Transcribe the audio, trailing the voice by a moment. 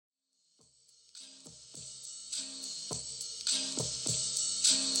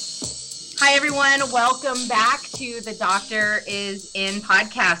Hi, everyone. Welcome back to the Doctor is In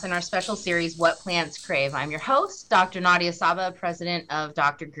podcast and our special series, What Plants Crave. I'm your host, Dr. Nadia Sabeh, president of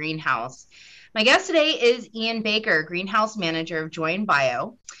Dr. Greenhouse. My guest today is Ian Baker, greenhouse manager of Joyn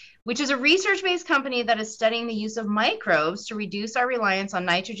Bio, which is a research-based company that is studying the use of microbes to reduce our reliance on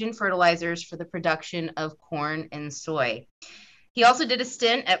nitrogen fertilizers for the production of corn and soy. He also did a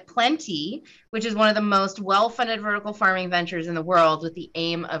stint at Plenty, which is one of the most well-funded vertical farming ventures in the world with the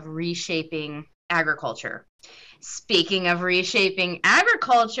aim of reshaping agriculture. Speaking of reshaping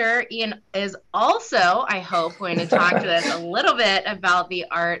agriculture, Ian is also, I hope, going to talk to us a little bit about the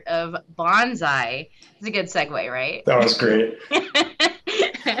art of bonsai. It's a good segue, right? That was great.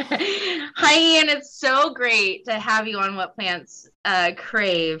 Hi, Ian. It's so great to have you on What Plants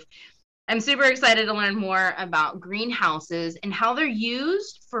Crave. I'm super excited to learn more about greenhouses and how they're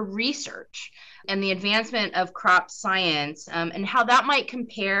used for research and the advancement of crop science, and how that might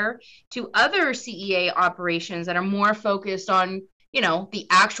compare to other CEA operations that are more focused on, the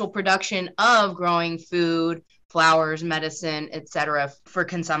actual production of growing food, flowers, medicine, etc., for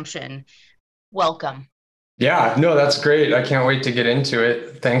consumption. Welcome. Yeah, no, that's great. I can't wait to get into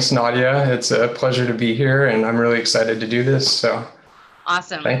it. Thanks, Nadia. It's a pleasure to be here, and I'm really excited to do this. So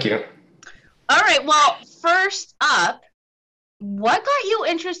awesome. Thank you. All right. Well, first up, what got you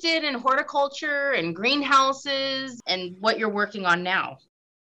interested in horticulture and greenhouses and what you're working on now?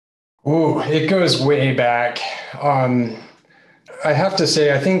 Oh, it goes way back. I have to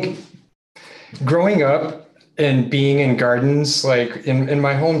say, I think growing up and being in gardens, like in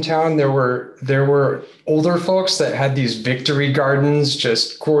my hometown, there were older folks that had these victory gardens,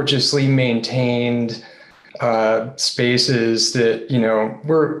 just gorgeously maintained spaces that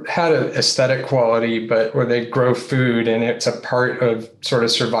had an aesthetic quality, but where they grow food, and it's a part of sort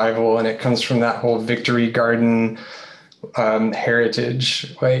of survival, and it comes from that whole victory garden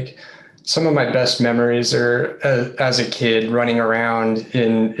heritage. Like some of my best memories are as a kid running around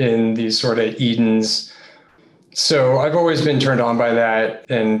in these sort of Edens. So I've always been turned on by that,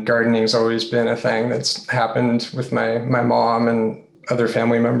 and gardening's always been a thing that's happened with my mom and other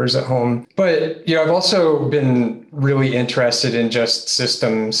family members at home. But, I've also been really interested in just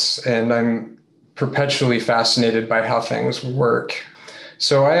systems, and I'm perpetually fascinated by how things work.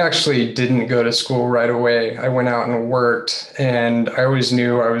 So I actually didn't go to school right away. I went out and worked, and I always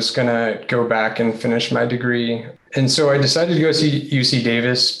knew I was going to go back and finish my degree. And so I decided to go see UC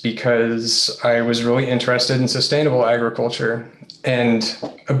Davis because I was really interested in sustainable agriculture. And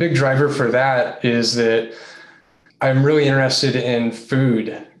a big driver for that is that I'm really interested in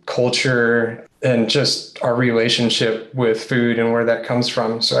food, culture, and just our relationship with food and where that comes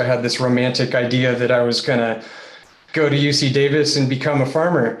from. So I had this romantic idea that I was going to go to UC Davis and become a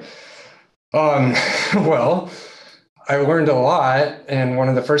farmer. Well, I learned a lot. And one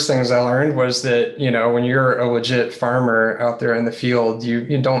of the first things I learned was that, when you're a legit farmer out there in the field,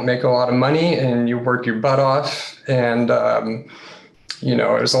 you don't make a lot of money and you work your butt off. And,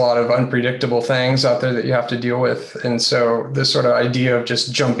 there's a lot of unpredictable things out there that you have to deal with. And so this sort of idea of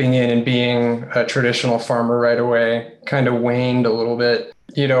just jumping in and being a traditional farmer right away kind of waned a little bit.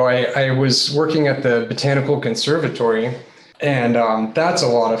 I was working at the Botanical Conservatory, and that's a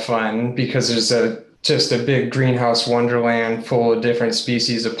lot of fun because there's just a big greenhouse wonderland full of different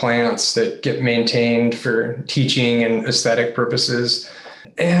species of plants that get maintained for teaching and aesthetic purposes.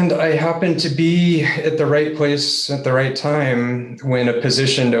 And I happened to be at the right place at the right time when a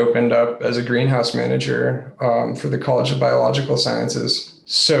position opened up as a greenhouse manager for the College of Biological Sciences.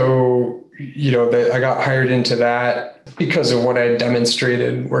 So, I got hired into that because of what I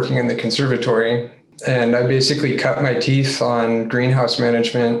demonstrated working in the conservatory. And I basically cut my teeth on greenhouse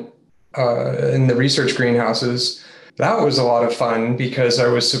management in the research greenhouses. That was a lot of fun because I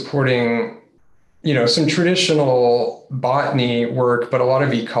was supporting some traditional botany work, but a lot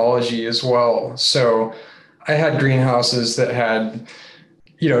of ecology as well. So I had greenhouses that had,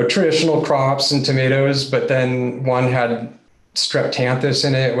 traditional crops and tomatoes, but then one had streptanthus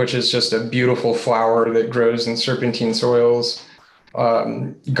in it, which is just a beautiful flower that grows in serpentine soils.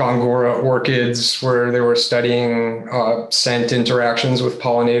 Gongora orchids, where they were studying scent interactions with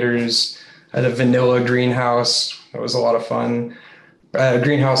pollinators. I had a vanilla greenhouse. That was a lot of fun. A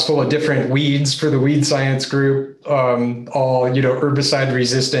greenhouse full of different weeds for the weed science group, all, herbicide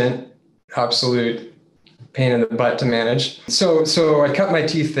resistant, absolute pain in the butt to manage. So I cut my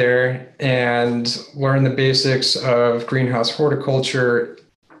teeth there and learned the basics of greenhouse horticulture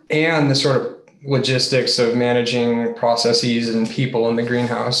and the sort of logistics of managing processes and people in the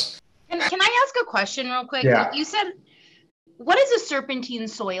greenhouse. Can I ask a question real quick? Yeah. You said, what is a serpentine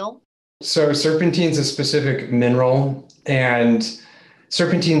soil? So serpentine is a specific mineral, and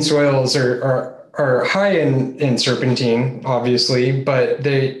serpentine soils are high in serpentine, obviously, but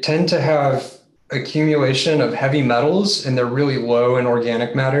they tend to have accumulation of heavy metals and they're really low in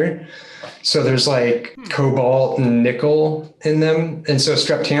organic matter. So there's like cobalt and nickel in them. And so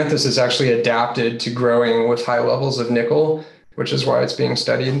Streptanthus is actually adapted to growing with high levels of nickel, which is why it's being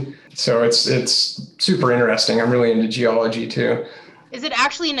studied. So it's super interesting. I'm really into geology too. Is it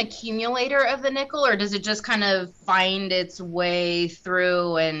actually an accumulator of the nickel, or does it just kind of find its way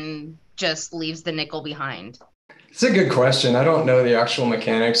through and just leaves the nickel behind? It's a good question. I don't know the actual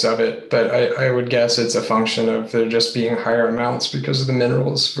mechanics of it, but I would guess it's a function of there just being higher amounts because of the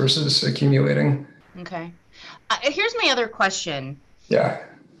minerals versus accumulating. Okay. Here's my other question. Yeah.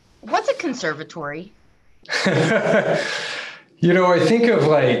 What's a conservatory? I think of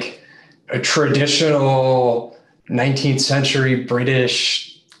like a traditional 19th century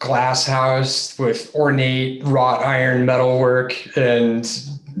British glass house with ornate wrought iron metalwork and,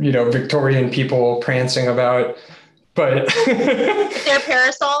 Victorian people prancing about. But their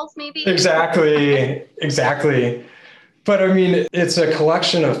parasols, maybe? Exactly. But I mean, it's a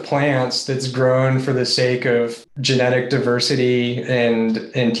collection of plants that's grown for the sake of genetic diversity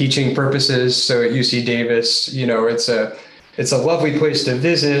and teaching purposes. So at UC Davis, it's a lovely place to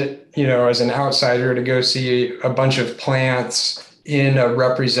visit, as an outsider to go see a bunch of plants in a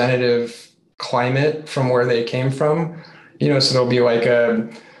representative climate from where they came from. So there'll be like a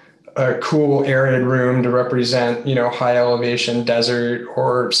cool arid room to represent, high elevation desert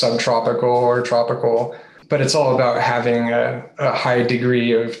or subtropical or tropical. But it's all about having a high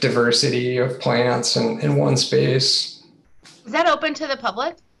degree of diversity of plants in one space. Is that open to the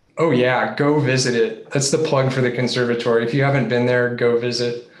public? Oh yeah, go visit it. That's the plug for the conservatory. If you haven't been there, go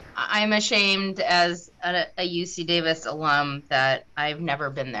visit. I'm ashamed as a UC Davis alum that I've never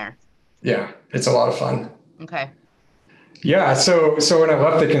been there. Yeah, it's a lot of fun. Okay. Yeah, so when I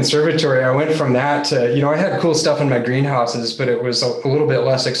left the conservatory, I went from that to, I had cool stuff in my greenhouses, but it was a little bit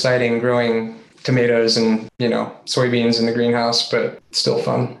less exciting growing tomatoes and, soybeans in the greenhouse, but still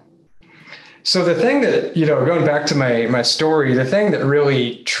fun. So the thing that, going back to my story, the thing that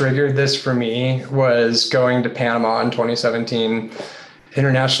really triggered this for me was going to Panama in 2017,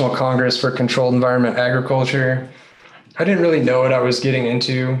 International Congress for Controlled Environment Agriculture. I didn't really know what I was getting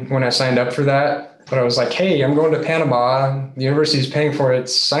into when I signed up for that. But I was like, hey, I'm going to Panama. The university's paying for it.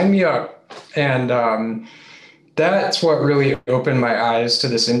 Sign me up. And that's what really opened my eyes to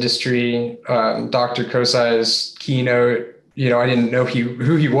this industry. Dr. Kosai's keynote, I didn't know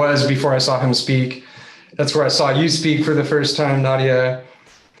who he was before I saw him speak. That's where I saw you speak for the first time, Nadia.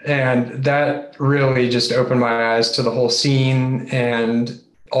 And that really just opened my eyes to the whole scene and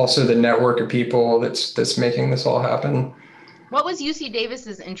also the network of people that's making this all happen. What was UC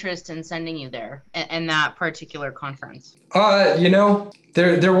Davis's interest in sending you there and that particular conference?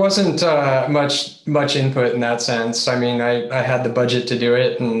 There wasn't much input in that sense. I mean, I had the budget to do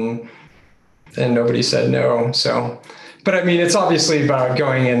it and nobody said no. So, but I mean, it's obviously about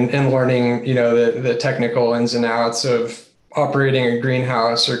going and learning, the technical ins and outs of operating a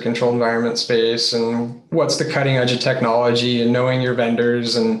greenhouse or controlled environment space and what's the cutting edge of technology and knowing your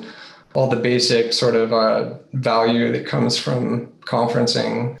vendors and all the basic sort of value that comes from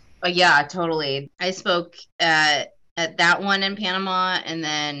conferencing. Yeah, totally. I spoke at that one in Panama and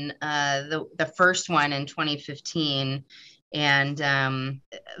then the first one in 2015. And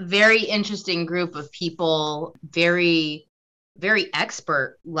very interesting group of people, very, very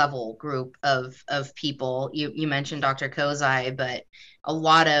expert level group of people. You mentioned Dr. Kosai, but a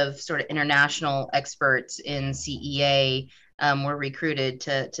lot of sort of international experts in CEA were recruited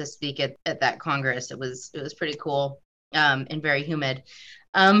to speak at that Congress. It was pretty cool and very humid.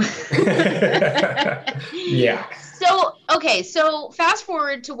 Yeah. So fast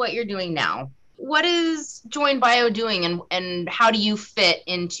forward to what you're doing now. What is Joyn Bio doing and how do you fit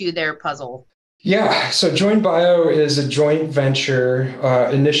into their puzzle? Yeah, so Joyn Bio is a joint venture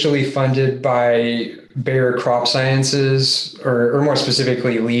initially funded by Bayer Crop Sciences, or more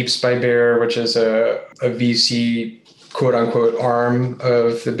specifically Leaps by Bayer, which is a VC quote unquote arm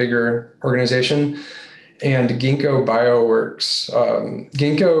of the bigger organization, and Ginkgo Bioworks.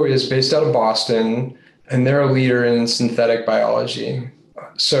 Ginkgo is based out of Boston, and they're a leader in synthetic biology.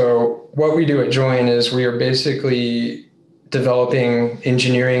 So what we do at Joyn is we are basically developing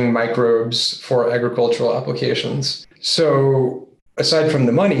engineering microbes for agricultural applications. So aside from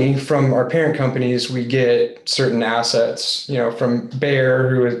the money from our parent companies, we get certain assets, from Bayer,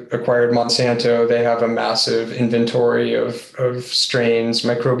 who acquired Monsanto. They have a massive inventory of strains,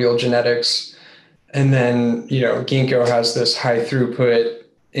 microbial genetics. And then, Ginkgo has this high throughput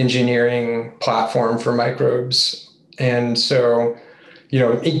engineering platform for microbes. And so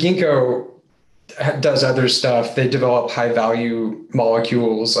Ginkgo does other stuff. They develop high value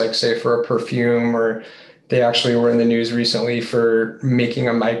molecules, like say for a perfume, or they actually were in the news recently for making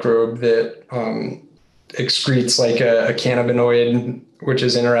a microbe that excretes like a cannabinoid, which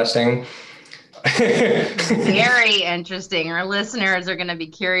is interesting. Very interesting. Our listeners are going to be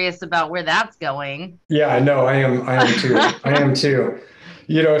curious about where that's going. Yeah, I know. I am too. I am too.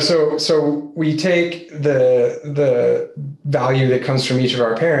 So we take the value that comes from each of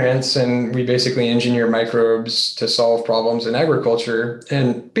our parents, and we basically engineer microbes to solve problems in agriculture.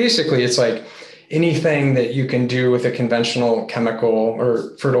 And basically, it's like anything that you can do with a conventional chemical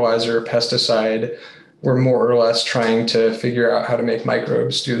or fertilizer or pesticide, we're more or less trying to figure out how to make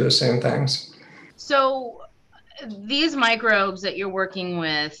microbes do those same things. So these microbes that you're working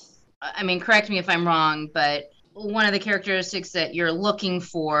with, I mean, correct me if I'm wrong, but one of the characteristics that you're looking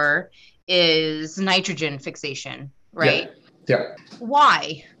for is nitrogen fixation, right? Yeah.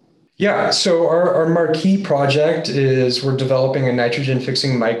 Why? Yeah, so our marquee project is we're developing a nitrogen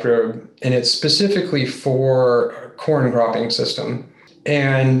fixing microbe, and it's specifically for a corn cropping system.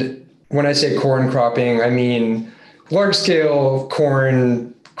 And when I say corn cropping, I mean large scale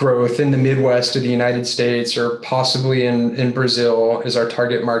corn growth in the Midwest of the United States, or possibly in Brazil is our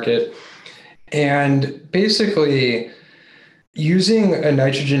target market. And basically, using a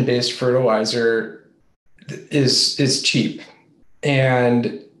nitrogen-based fertilizer is cheap.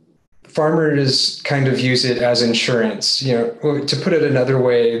 And farmers kind of use it as insurance. To put it another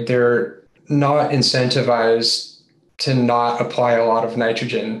way, they're not incentivized to not apply a lot of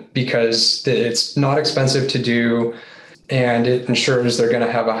nitrogen because it's not expensive to do, and it ensures they're going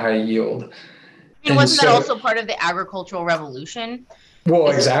to have a high yield. And wasn't that also part of the agricultural revolution? Well,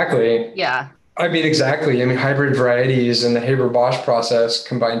 exactly. Yeah. I mean, exactly. I mean, hybrid varieties and the Haber-Bosch process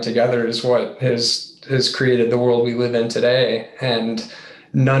combined together is what has created the world we live in today. And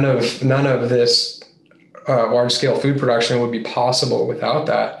none of this large-scale food production would be possible without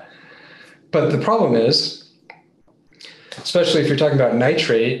that. But the problem is, especially if you're talking about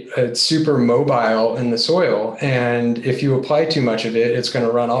nitrate, it's super mobile in the soil. And if you apply too much of it, it's going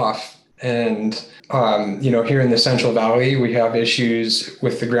to run off. And, here in the Central Valley, we have issues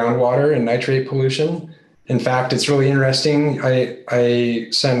with the groundwater and nitrate pollution. In fact, it's really interesting. I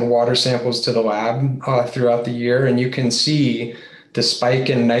send water samples to the lab throughout the year, and you can see the spike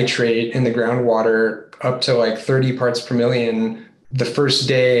in nitrate in the groundwater up to like 30 parts per million the first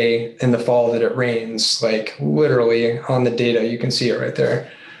day in the fall that it rains. Like literally on the data, you can see it right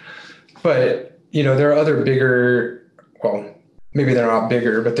there. But, there are other bigger, well, maybe they're not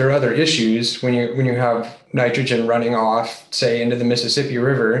bigger, but there are other issues when you have nitrogen running off, say, into the Mississippi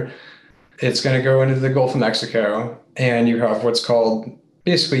River. It's going to go into the Gulf of Mexico, and you have what's called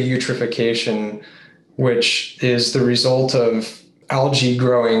basically eutrophication, which is the result of algae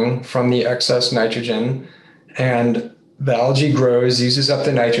growing from the excess nitrogen. And the algae grows, uses up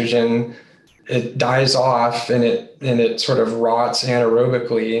the nitrogen, it dies off, and it sort of rots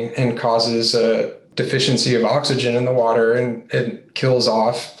anaerobically and causes a deficiency of oxygen in the water, and it kills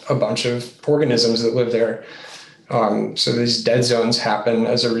off a bunch of organisms that live there. So these dead zones happen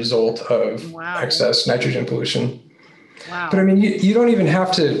as a result of excess nitrogen pollution. Wow. But I mean, you don't even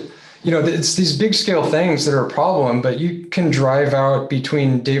have to, it's these big scale things that are a problem, but you can drive out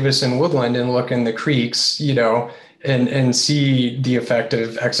between Davis and Woodland and look in the creeks, and see the effect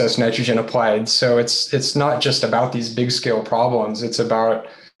of excess nitrogen applied. So it's not just about these big scale problems. It's about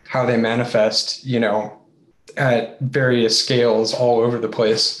how they manifest, at various scales all over the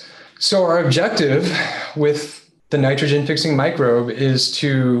place. So our objective with the nitrogen fixing microbe is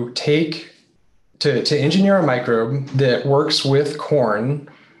to engineer a microbe that works with corn,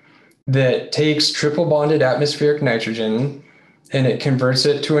 that takes triple bonded atmospheric nitrogen, and it converts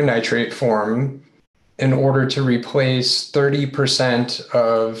it to a nitrate form in order to replace 30%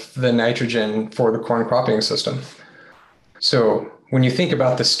 of the nitrogen for the corn cropping system. So when you think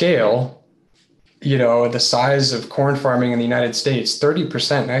about the scale, the size of corn farming in the United States,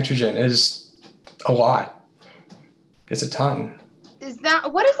 30% nitrogen is a lot. It's a ton.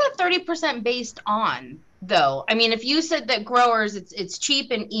 What is that 30% based on, though? I mean, if you said that growers, it's cheap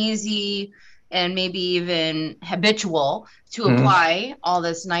and easy and maybe even habitual to apply all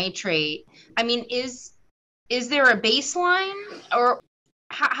this nitrate, I mean, is there a baseline, or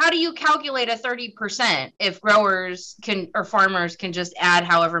how do you calculate a 30% if growers or farmers can just add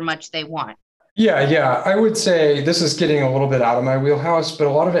however much they want? Yeah. I would say this is getting a little bit out of my wheelhouse, but a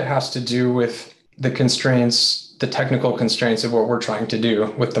lot of it has to do with the constraints, the technical constraints of what we're trying to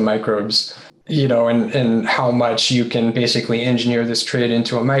do with the microbes, and how much you can basically engineer this trait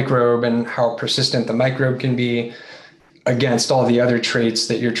into a microbe and how persistent the microbe can be. against all the other traits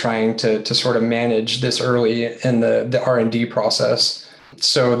that you're trying to sort of manage this early in the R&D process.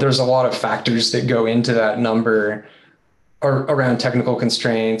 So there's a lot of factors that go into that number around technical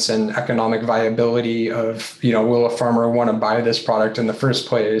constraints and economic viability of, will a farmer want to buy this product in the first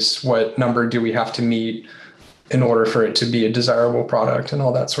place? What number do we have to meet in order for it to be a desirable product and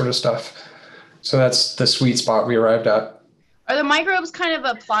all that sort of stuff? So that's the sweet spot we arrived at. Are the microbes kind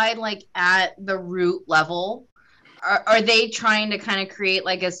of applied like at the root level? Are they trying to kind of create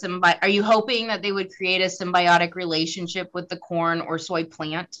like a symbiote? Are you hoping that they would create a symbiotic relationship with the corn or soy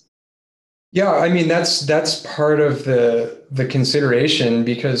plant? Yeah, I mean that's part of the consideration,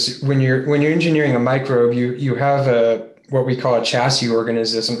 because when you're engineering a microbe, you have a what we call a chassis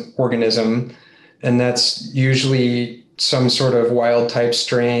organism, and that's usually some sort of wild type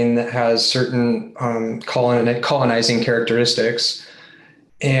strain that has certain colonizing characteristics.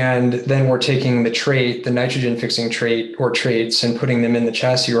 And then we're taking the trait, the nitrogen fixing trait or traits, and putting them in the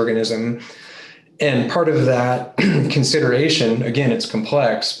chassis organism. And part of that consideration, again, it's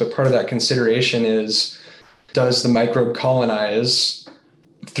complex, but part of that consideration is, does the microbe colonize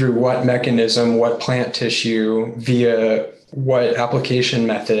through what mechanism, what plant tissue, via what application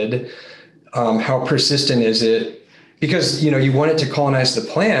method, how persistent is it? Because, you want it to colonize the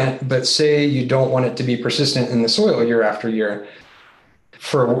plant, but say you don't want it to be persistent in the soil year after year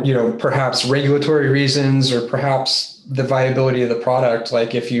for, perhaps regulatory reasons, or perhaps the viability of the product.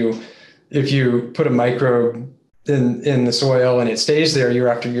 Like if you put a microbe in the soil and it stays there year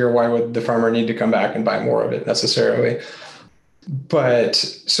after year, why would the farmer need to come back and buy more of it necessarily? But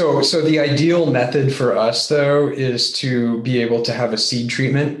so the ideal method for us, though, is to be able to have a seed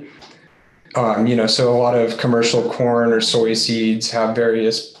treatment. So a lot of commercial corn or soy seeds have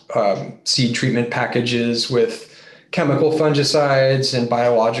various seed treatment packages with chemical fungicides and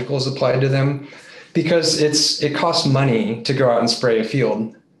biologicals applied to them, because it costs money to go out and spray a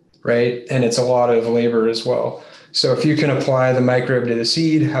field, right? And it's a lot of labor as well. So if you can apply the microbe to the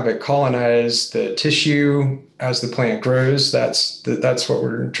seed, have it colonize the tissue as the plant grows, that's what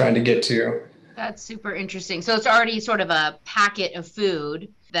we're trying to get to. That's super interesting. So it's already sort of a packet of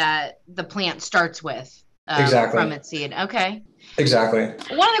food that the plant starts with Exactly. from its seed. Okay. Exactly.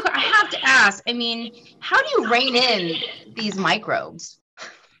 One of the I have to ask, I mean, how do you rein in these microbes?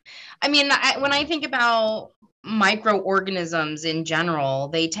 I mean, when I think about microorganisms in general,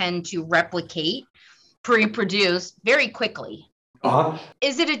 they tend to replicate, reproduce very quickly. Uh-huh.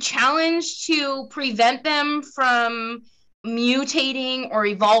 Is it a challenge to prevent them from mutating or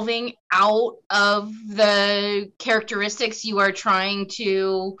evolving out of the characteristics you are trying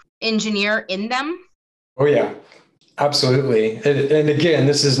to engineer in them? Oh yeah, absolutely. And again,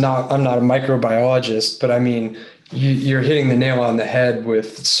 I'm not a microbiologist, but I mean, you're hitting the nail on the head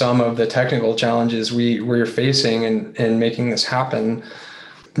with some of the technical challenges we're facing in making this happen.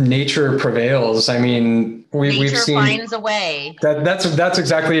 Nature prevails. I mean, we've seen finds a way. That's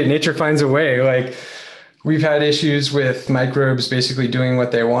exactly it. Nature finds a way. Like, we've had issues with microbes basically doing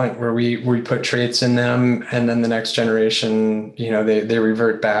what they want, where we put traits in them, and then the next generation, they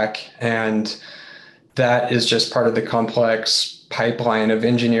revert back. And that is just part of the complex pipeline of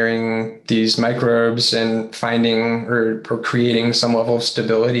engineering these microbes and finding or creating some level of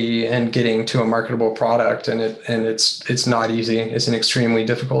stability and getting to a marketable product. And it's not easy. It's an extremely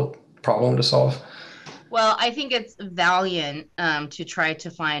difficult problem to solve. Well, I think it's valiant to try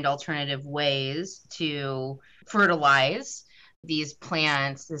to find alternative ways to fertilize these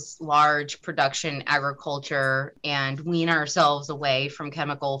plants, this large production agriculture, and wean ourselves away from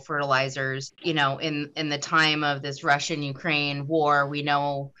chemical fertilizers. In the time of this Russian-Ukraine war, we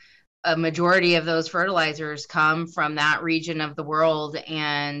know a majority of those fertilizers come from that region of the world,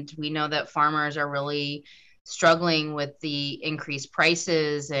 and we know that farmers are really struggling with the increased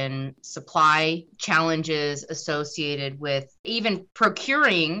prices and supply challenges associated with even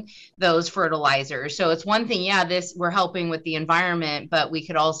procuring those fertilizers. So it's one thing, we're helping with the environment, but we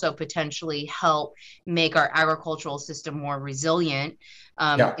could also potentially help make our agricultural system more resilient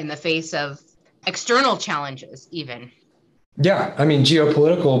in the face of external challenges even. Yeah, I mean,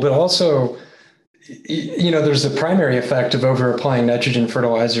 geopolitical, but also, there's the primary effect of over applying nitrogen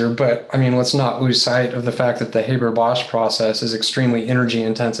fertilizer, but I mean, let's not lose sight of the fact that the Haber-Bosch process is extremely energy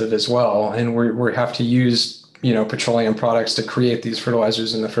intensive as well. And we have to use, petroleum products to create these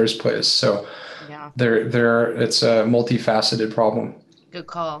fertilizers in the first place. So it's a multifaceted problem. Good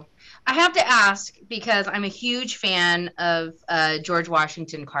call. I have to ask, because I'm a huge fan of George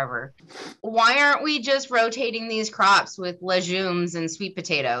Washington Carver. Why aren't we just rotating these crops with legumes and sweet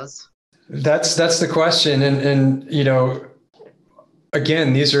potatoes? That's the question. And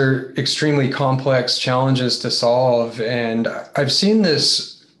again, these are extremely complex challenges to solve. And I've seen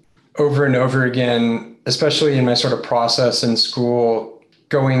this over and over again, especially in my sort of process in school,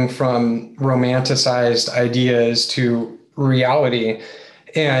 going from romanticized ideas to reality.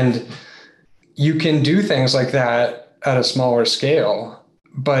 And you can do things like that at a smaller scale,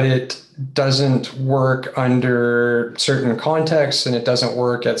 but it doesn't work under certain contexts and it doesn't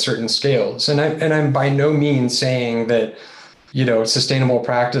work at certain scales. And I'm by no means saying that, sustainable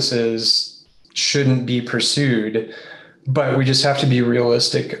practices shouldn't be pursued, but we just have to be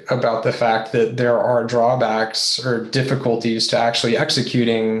realistic about the fact that there are drawbacks or difficulties to actually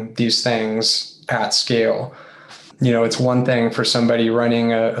executing these things at scale. It's one thing for somebody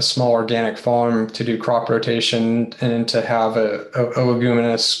running a small organic farm to do crop rotation and to have a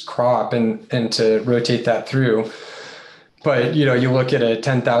leguminous crop and to rotate that through. But, you look at a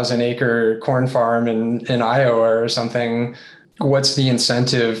 10,000 acre corn farm in Iowa or something, what's the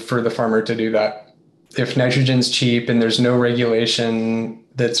incentive for the farmer to do that? If nitrogen's cheap and there's no regulation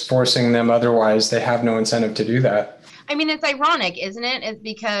that's forcing them otherwise, they have no incentive to do that. I mean, it's ironic, isn't it? It's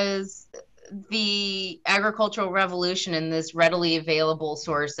because the agricultural revolution and this readily available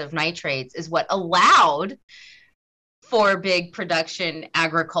source of nitrates is what allowed for big production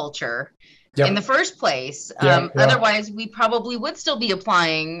agriculture in the first place. Otherwise, we probably would still be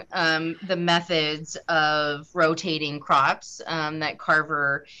applying the methods of rotating crops that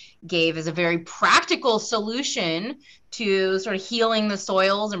Carver gave as a very practical solution to sort of healing the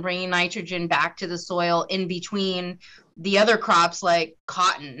soils and bringing nitrogen back to the soil in between the other crops like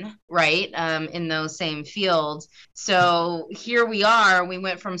cotton, right, in those same fields. So here we are, we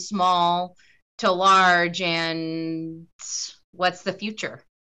went from small to large, and what's the future?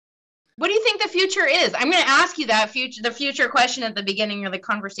 What do you think the future is? I'm going to ask you the future question at the beginning of the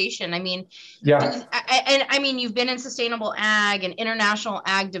conversation. I mean, I mean, you've been in sustainable ag and international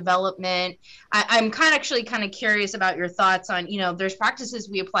ag development. I'm kind of curious about your thoughts on, there's practices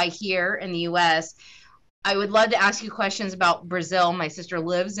we apply here in the U.S. I would love to ask you questions about Brazil. My sister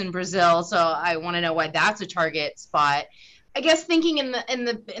lives in Brazil, so I want to know why that's a target spot. I guess thinking in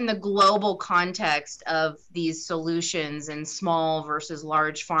the global context of these solutions and small versus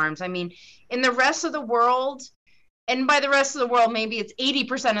large farms. I mean, in the rest of the world, and by the rest of the world, maybe it's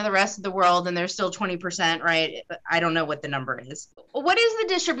 80% of the rest of the world, and there's still 20%, right? I don't know what the number is. What is the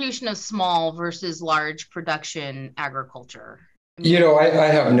distribution of small versus large production agriculture? I mean, I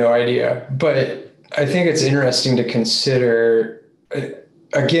have no idea, but I think it's interesting to consider.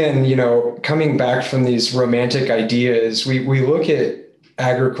 Again, coming back from these romantic ideas, we look at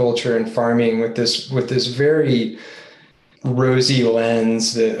agriculture and farming with this very rosy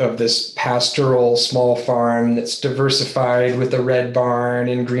lens of this pastoral small farm that's diversified with a red barn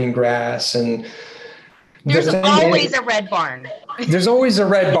and green grass. And there's always a red barn. There's always a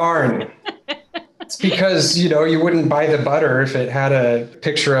red barn. It's because, you wouldn't buy the butter if it had a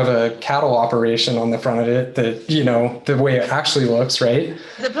picture of a cattle operation on the front of it that, the way it actually looks, right?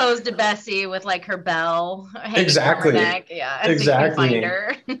 As opposed to Bessie with like her bell hanging exactly. from her neck. Yeah, exactly. So you can find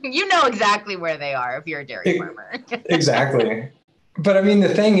her. You know exactly where they are if you're a dairy farmer. Exactly. But I mean,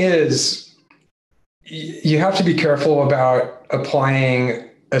 the thing is, you have to be careful about applying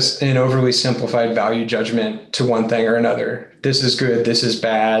an overly simplified value judgment to one thing or another. This is good, this is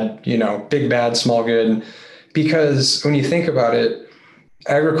bad, big bad, small good. Because when you think about it,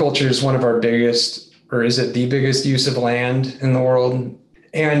 agriculture is one of our biggest, or is it the biggest use of land in the world?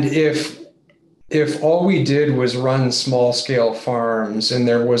 And if all we did was run small scale farms and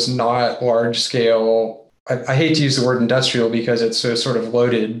there was not large scale, I hate to use the word industrial because it's so sort of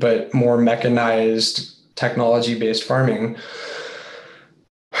loaded, but more mechanized technology-based farming,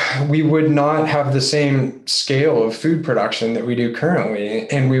 we would not have the same scale of food production that we do currently.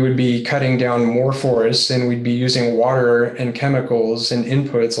 And we would be cutting down more forests and we'd be using water and chemicals and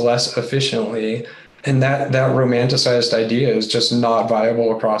inputs less efficiently. And that romanticized idea is just not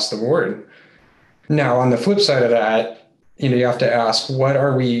viable across the board. Now, on the flip side of that, you have to ask, what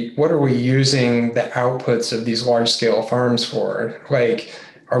are we using the outputs of these large scale farms for? Like,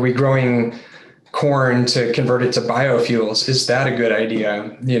 are we growing corn to convert it to biofuels? Is that a good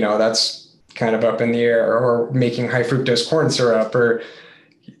idea? That's kind of up in the air. Or making high fructose corn syrup, or,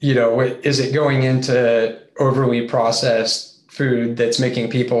 is it going into overly processed food that's making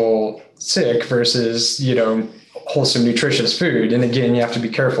people sick versus, wholesome, nutritious food? And again, you have to be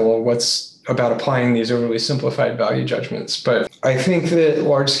careful what's about applying these overly simplified value judgments. But I think that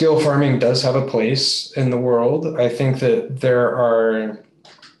large scale farming does have a place in the world. I think that there are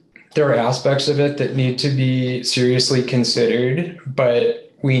aspects of it that need to be seriously considered,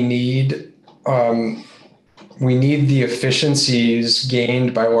 but we need We need the efficiencies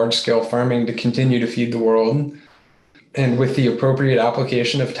gained by large-scale farming to continue to feed the world. And with the appropriate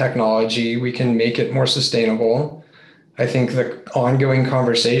application of technology, we can make it more sustainable. I think the ongoing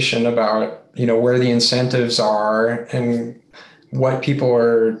conversation about, where the incentives are and what people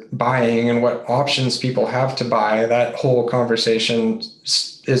are buying and what options people have to buy, that whole conversation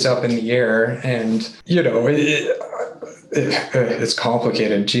is up in the air. And, it's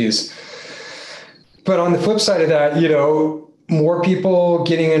complicated, geez. But on the flip side of that, more people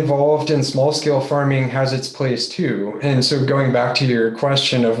getting involved in small scale farming has its place too. And so going back to your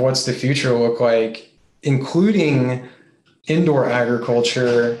question of what's the future look like, including indoor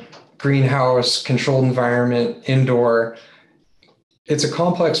agriculture, greenhouse, controlled environment, indoor, it's a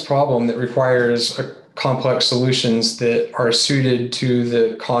complex problem that requires complex solutions that are suited to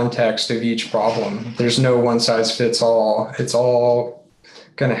the context of each problem. There's no one size fits all. It's all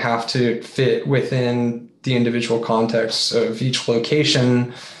going to have to fit within the individual context of each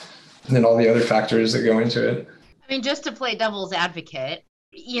location and then all the other factors that go into it. I mean, just to play devil's advocate,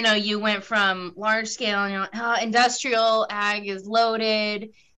 you went from large scale, industrial ag is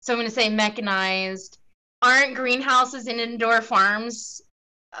loaded. So I'm going to say mechanized. Aren't greenhouses and indoor farms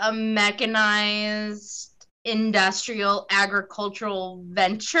a mechanized industrial agricultural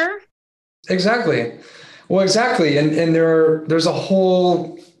venture? Exactly. Well, exactly. And there's a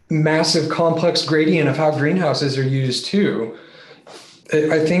whole massive complex gradient of how greenhouses are used too.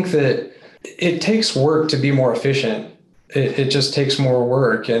 I think that it takes work to be more efficient. It just takes more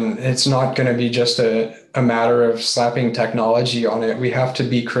work, and it's not going to be just a matter of slapping technology on it. We have to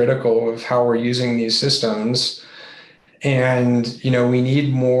be critical of how we're using these systems. And, we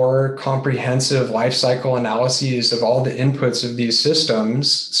need more comprehensive life cycle analyses of all the inputs of these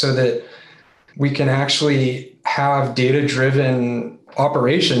systems so that we can actually have data-driven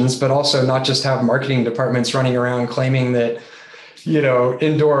operations, but also not just have marketing departments running around claiming that,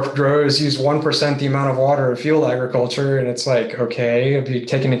 indoor growers use 1% the amount of water of field agriculture. And it's like, okay, have you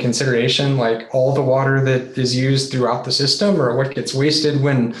taken into consideration like all the water that is used throughout the system, or what gets wasted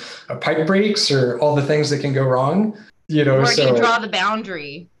when a pipe breaks, or all the things that can go wrong? Where do you draw the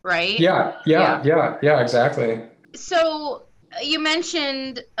boundary, right? Yeah, exactly. So you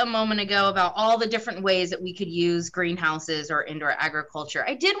mentioned a moment ago about all the different ways that we could use greenhouses or indoor agriculture.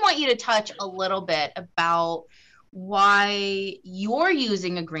 I did want you to touch a little bit about why you're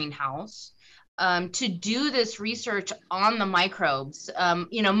using a greenhouse to do this research on the microbes.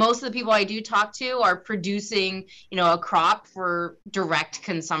 Most of the people I do talk to are producing, a crop for direct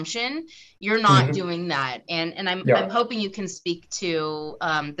consumption. You're not doing that. And I'm hoping you can speak to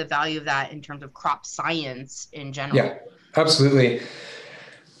the value of that in terms of crop science in general. Yeah, absolutely.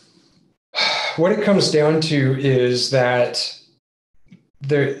 What it comes down to is that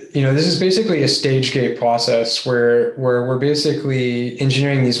this is basically a stage gate process where we're basically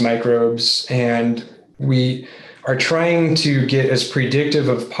engineering these microbes, and we are trying to get as predictive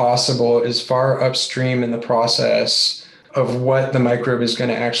as possible as far upstream in the process of what the microbe is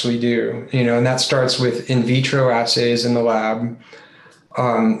going to actually do. And that starts with in vitro assays in the lab.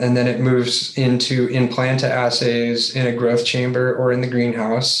 And then it moves into in planta assays in a growth chamber or in the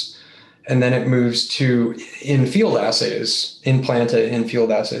greenhouse. And then it moves to in-field assays, in planta,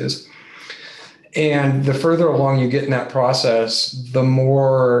 in-field assays. And the further along you get in that process, the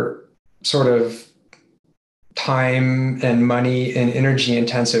more sort of time and money and energy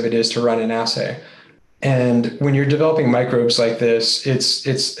intensive it is to run an assay. And when you're developing microbes like this,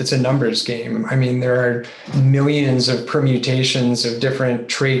 it's a numbers game. I mean, there are millions of permutations of different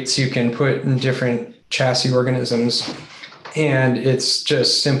traits you can put in different chassis organisms. And it's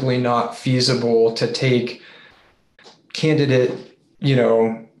just simply not feasible to take candidate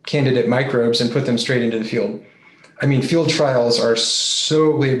microbes and put them straight into the field. I mean, field trials are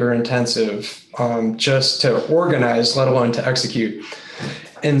so labor intensive just to organize, let alone to execute.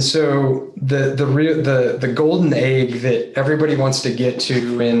 And so the golden egg that everybody wants to get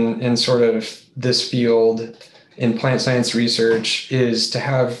to in sort of this field in plant science research is to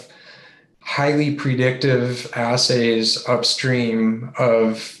have highly predictive assays upstream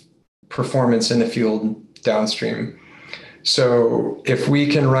of performance in the field downstream. So if we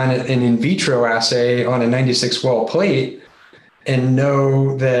can run an in vitro assay on a 96 well plate and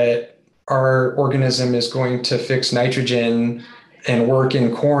know that our organism is going to fix nitrogen and work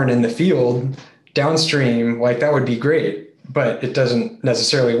in corn in the field downstream, like that would be great, but it doesn't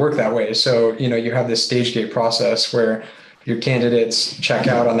necessarily work that way. So, you have this stage gate process where your candidates check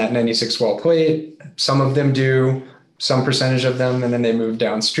out on that 96 well plate. Some of them do, some percentage of them, and then they move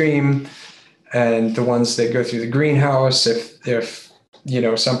downstream. And the ones that go through the greenhouse, if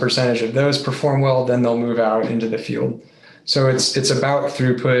some percentage of those perform well, then they'll move out into the field. So it's about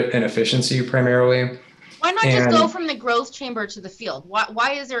throughput and efficiency primarily. Why not just go And from the growth chamber to the field?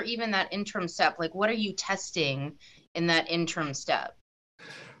 Why is there even that interim step? Like, what are you testing in that interim step?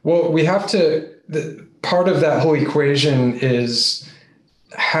 well, we have to, part of that whole equation is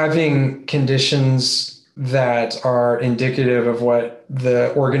having conditions that are indicative of what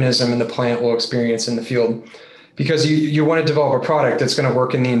the organism and the plant will experience in the field. Because you want to develop a product that's going to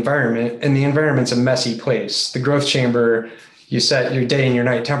work in the environment, and the environment's a messy place. The growth chamber, you set your day and your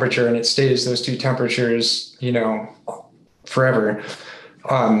night temperature, and it stays those two temperatures, forever.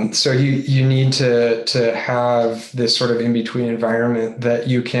 So you need to have this sort of in-between environment that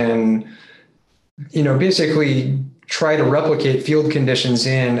you can, basically try to replicate field conditions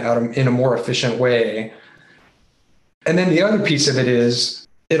in a more efficient way. And then the other piece of it is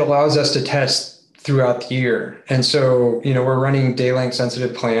it allows us to test throughout the year. And so, we're running day length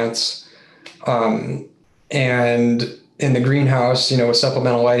sensitive plants, and in the greenhouse, with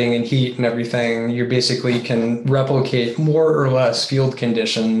supplemental lighting and heat and everything, you basically can replicate more or less field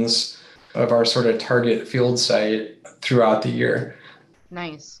conditions of our sort of target field site throughout the year.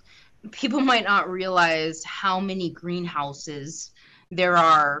 Nice. People might not realize how many greenhouses there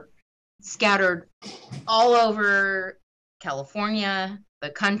are scattered all over California, the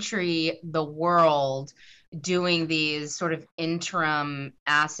country, the world, doing these sort of interim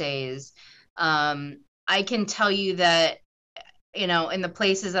assays. I can tell you that, in the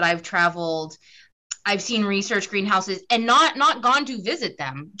places that I've traveled, I've seen research greenhouses and not gone to visit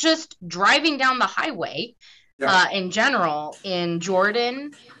them, just driving down the highway. Yeah. In general, in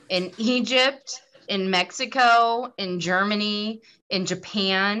Jordan, in Egypt, in Mexico, in Germany, in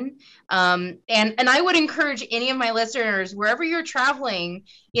Japan. And I would encourage any of my listeners, wherever you're traveling,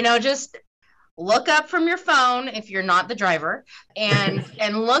 just look up from your phone if you're not the driver, and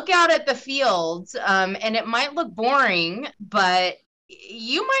look out at the fields. And it might look boring, but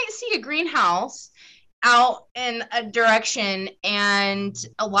you might see a greenhouse out in a direction, and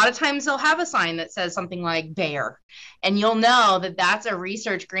a lot of times they'll have a sign that says something like Bayer, and you'll know that that's a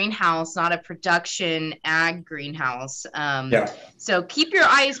research greenhouse, not a production ag greenhouse. Yeah, So keep your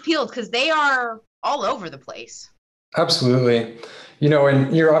eyes peeled, because they are all over the place. absolutely.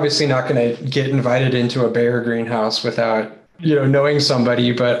 And you're obviously not going to get invited into a Bayer greenhouse without, knowing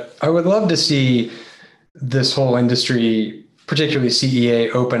somebody, but I would love to see this whole industry, particularly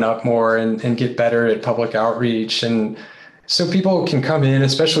CEA, open up more and get better at public outreach. And so people can come in,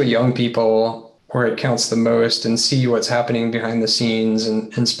 especially young people, where it counts the most, and see what's happening behind the scenes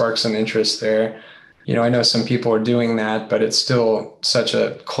and spark some interest there. I know some people are doing that, but it's still such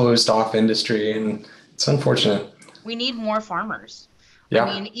a closed off industry, and it's unfortunate. We need more farmers. Yeah.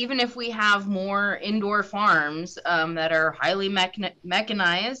 I mean, even if we have more indoor farms that are highly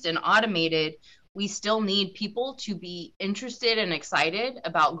mechanized and automated, we still need people to be interested and excited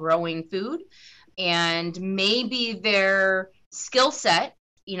about growing food. And maybe their skill set,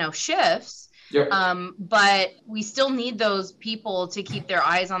 shifts. Yep. But we still need those people to keep their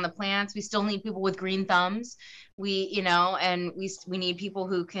eyes on the plants. We still need people with green thumbs. And we need people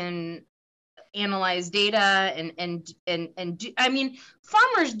who can analyze data and do, I mean,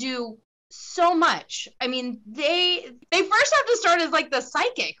 farmers do so much. I mean, they first have to start as like the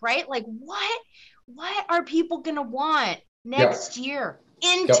psychic, right? Like, what are people gonna want next year,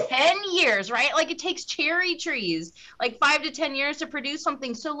 in 10 years, right? Like, it takes cherry trees like 5 to 10 years to produce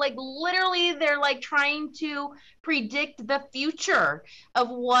something. So like literally they're like trying to predict the future of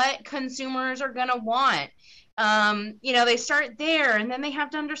what consumers are gonna want. They start there, and then they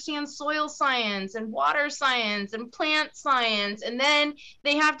have to understand soil science and water science and plant science, and then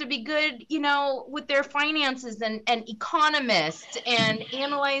they have to be good, with their finances and economists, and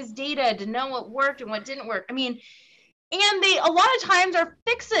analyze data to know what worked and what didn't work. I mean, and they a lot of times are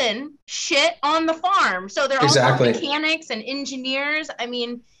fixing shit on the farm. So they're Exactly. also mechanics and engineers. I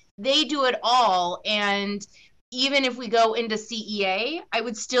mean, they do it all. And even if we go into CEA, I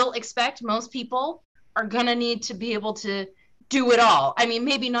would still expect most people are going to need to be able to do it all. I mean,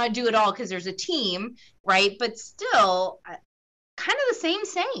 maybe not do it all because there's a team, right? But still kind of the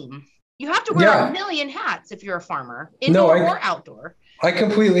same. You have to wear a million hats if you're a farmer, indoor or outdoor. I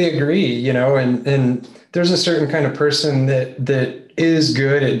completely agree, and there's a certain kind of person that is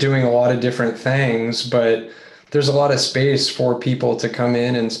good at doing a lot of different things, but there's a lot of space for people to come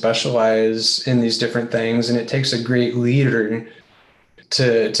in and specialize in these different things. And it takes a great leader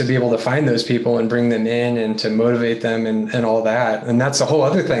to be able to find those people and bring them in and to motivate them and all that. And that's a whole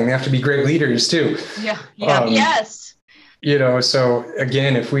other thing. They have to be great leaders too. Yeah. Yes. So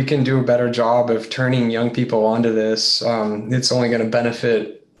again, if we can do a better job of turning young people onto this, it's only going to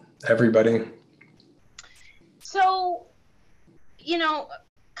benefit everybody. So, you know,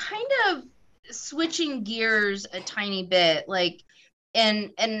 kind of switching gears a tiny bit, like,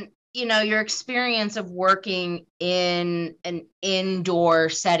 and your experience of working in an indoor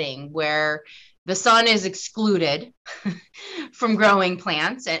setting where the sun is excluded from growing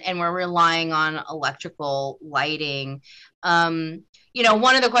plants, and we're relying on electrical lighting.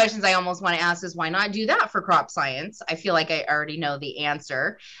 One of the questions I almost want to ask is, why not do that for crop science? I feel like I already know the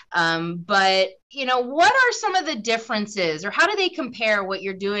answer. But what are some of the differences, or how do they compare what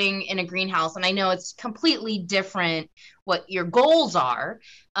you're doing in a greenhouse? And I know it's completely different what your goals are,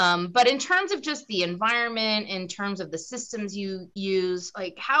 but in terms of just the environment, in terms of the systems you use,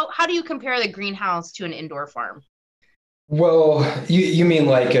 like how do you compare the greenhouse to an indoor farm? Well, you mean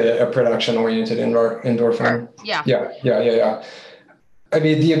like a production-oriented indoor Sure. farm? Yeah. Yeah. I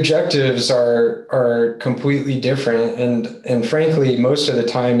mean, the objectives are completely different, and frankly, most of the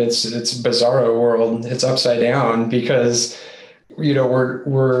time it's bizarro world. It's upside down because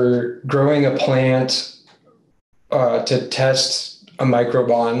we're growing a plant to test a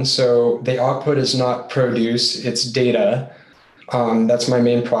microbe. So the output is not produce, it's data. That's my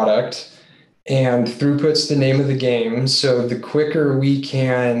main product. And throughput's the name of the game. So the quicker we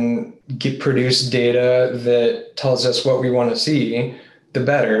can produce data that tells us what we want to see, the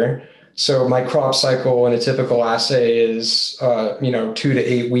better. So my crop cycle in a typical assay is, 2 to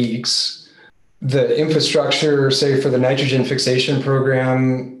 8 weeks. The infrastructure, say for the nitrogen fixation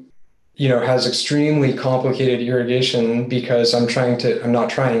program, has extremely complicated irrigation because I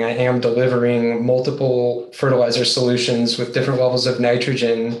am delivering multiple fertilizer solutions with different levels of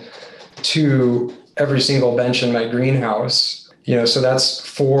nitrogen to every single bench in my greenhouse. So that's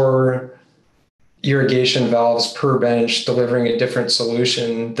 4 irrigation valves per bench delivering a different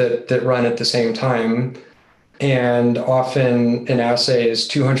solution that run at the same time. And often an assay is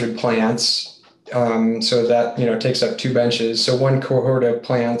 200 plants. So that, takes up 2 benches. So one cohort of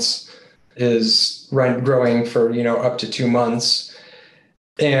plants is growing for, up to 2 months.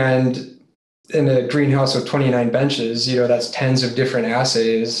 And in a greenhouse with 29 benches, that's tens of different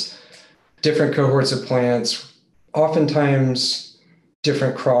assays, different cohorts of plants, oftentimes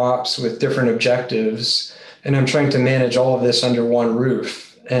different crops with different objectives. And I'm trying to manage all of this under one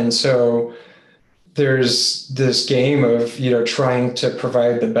roof. And so there's this game of, trying to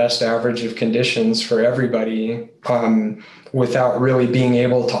provide the best average of conditions for everybody, without really being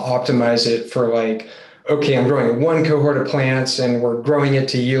able to optimize it for like, okay, I'm growing one cohort of plants and we're growing it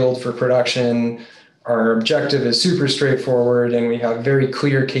to yield for production. Our objective is super straightforward and we have very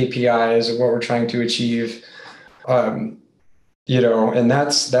clear KPIs of what we're trying to achieve. And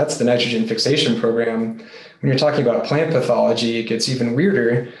that's the nitrogen fixation program. When you're talking about plant pathology, it gets even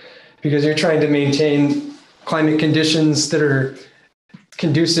weirder because you're trying to maintain climate conditions that are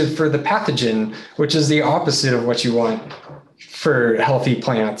conducive for the pathogen, which is the opposite of what you want for healthy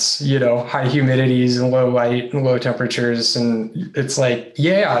plants, high humidities and low light and low temperatures. And it's like,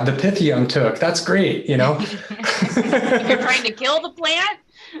 yeah, the Pythium took, that's great, You're trying to kill the plant?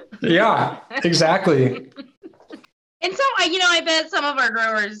 Yeah, exactly. And so I bet some of our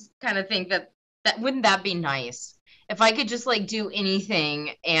growers kind of think that wouldn't that be nice? If I could just like do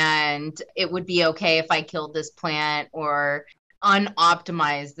anything and it would be okay if I killed this plant or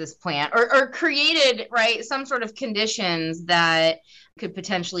unoptimized this plant or created, right, some sort of conditions that could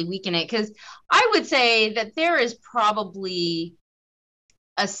potentially weaken it. Because I would say that there is probably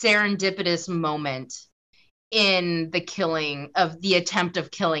a serendipitous moment in the attempt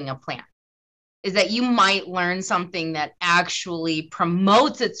of killing a plant, is that you might learn something that actually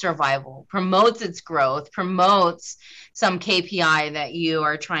promotes its survival, promotes its growth, promotes some KPI that you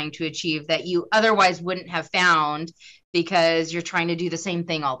are trying to achieve that you otherwise wouldn't have found because you're trying to do the same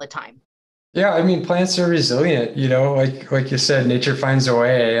thing all the time. Yeah, I mean, plants are resilient, like you said, nature finds a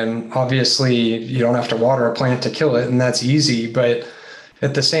way. And obviously, you don't have to water a plant to kill it, and that's easy. But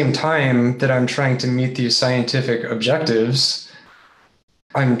at the same time that I'm trying to meet these scientific objectives,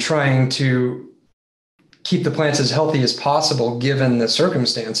 I'm trying to keep the plants as healthy as possible given the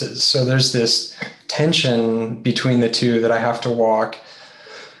circumstances. So there's this tension between the two that I have to walk,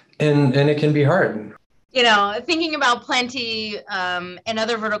 and it can be hard. Thinking about Plenty and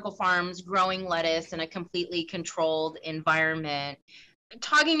other vertical farms growing lettuce in a completely controlled environment,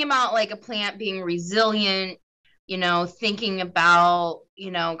 talking about like a plant being resilient, thinking about,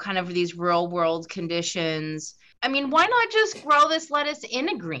 kind of these real world conditions. I mean, why not just grow this lettuce in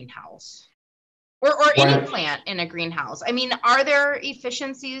a greenhouse? or any Why? plant in a greenhouse. I mean, are there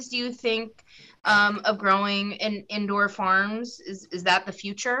efficiencies, do you think, of growing in indoor farms? Is that the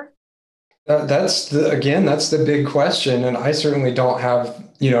future? That's the big question. And I certainly don't have,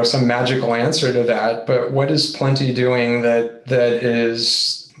 some magical answer to that. But what is Plenty doing that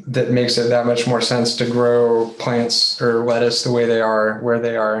makes it that much more sense to grow plants or lettuce the way they are, where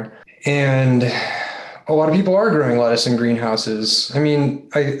they are? And a lot of people are growing lettuce in greenhouses. I mean,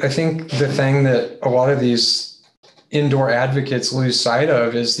 I think the thing that a lot of these indoor advocates lose sight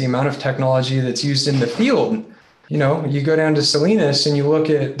of is the amount of technology that's used in the field. You go down to Salinas and you look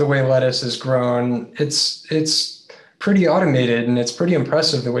at the way lettuce is grown. It's pretty automated and it's pretty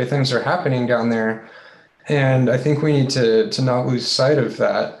impressive the way things are happening down there. And I think we need to not lose sight of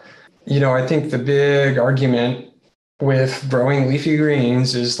that. I think the big argument with growing leafy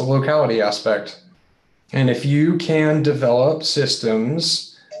greens is the locality aspect. And if you can develop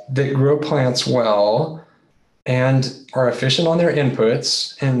systems that grow plants well and are efficient on their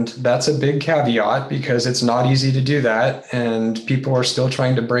inputs, and that's a big caveat because it's not easy to do that, and people are still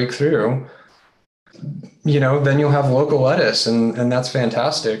trying to break through, then you'll have local lettuce, and that's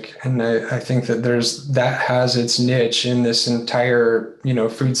fantastic. And I think that has its niche in this entire,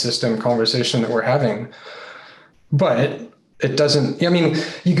 food system conversation that we're having. But it doesn't, I mean,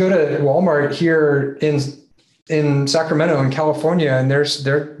 you go to Walmart here in Sacramento in California, and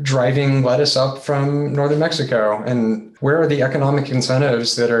they're driving lettuce up from northern Mexico. And where are the economic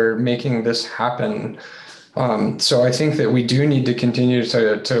incentives that are making this happen? So I think that we do need to continue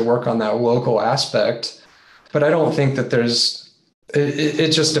to work on that local aspect. But I don't think that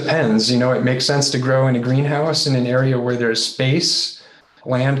it just depends. It makes sense to grow in a greenhouse in an area where there's space.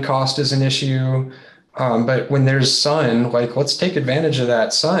 Land cost is an issue. But when there's sun, like, let's take advantage of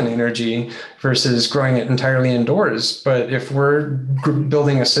that sun energy versus growing it entirely indoors. But if we're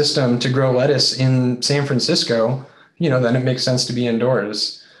building a system to grow lettuce in San Francisco, then it makes sense to be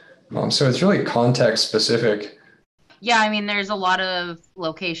indoors. So it's really context specific. Yeah, I mean, there's a lot of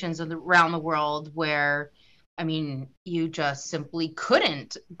locations around the world where, I mean, you just simply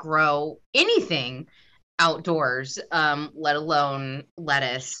couldn't grow anything outdoors, let alone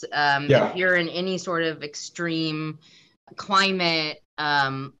lettuce. Yeah. If you're in any sort of extreme climate,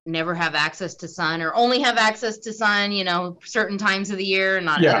 never have access to sun or only have access to sun, certain times of the year,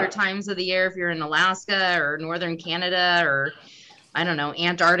 not other times of the year. If you're in Alaska or northern Canada or I don't know,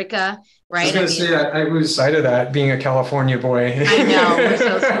 Antarctica, right? I was going to say, I lose sight of that being a California boy. I know, we're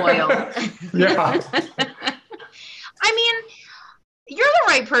so spoiled. Yeah. I mean, you're the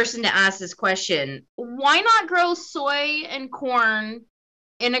right person to ask this question. Why not grow soy and corn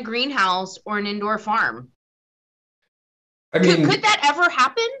in a greenhouse or an indoor farm? I mean, could that ever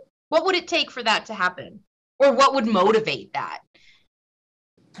happen? What would it take for that to happen? Or what would motivate that?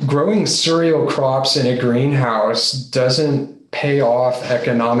 growing cereal crops in a greenhouse doesn't pay off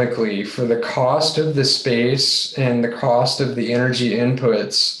economically for the cost of the space and the cost of the energy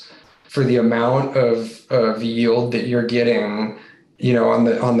inputs for the amount of yield that you're getting, on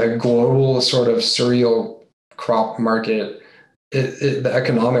the global sort of cereal crop market. The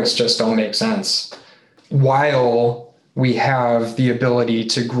economics just don't make sense. While we have the ability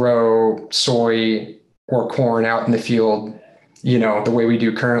to grow soy or corn out in the field, the way we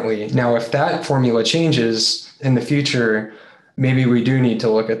do currently. Now, if that formula changes in the future, maybe we do need to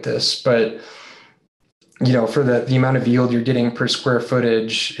look at this. But, for the amount of yield you're getting per square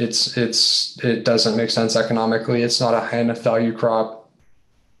footage, it doesn't make sense economically. It's not a high enough value crop.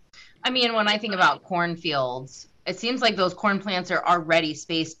 I mean, when I think about cornfields, it seems like those corn plants are already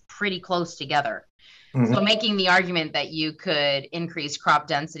spaced pretty close together. Mm-hmm. So making the argument that you could increase crop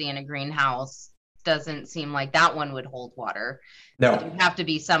density in a greenhouse doesn't seem like that one would hold water. No. It would have to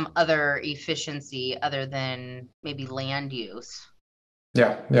be some other efficiency other than maybe land use.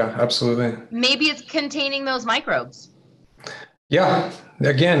 Yeah, absolutely. Maybe it's containing those microbes. Yeah.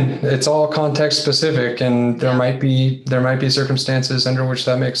 Again, it's all context specific, and there might be circumstances under which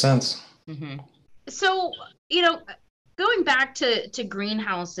that makes sense. Mm-hmm. So, going back to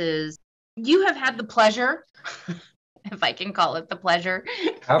greenhouses, you have had the pleasure, if I can call it the pleasure.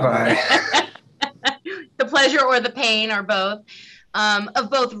 Have I? The pleasure or the pain or both, of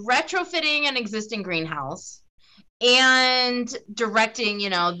both retrofitting an existing greenhouse and directing,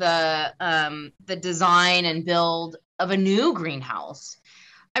 the design and build of a new greenhouse.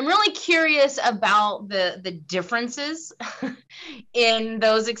 I'm really curious about the differences in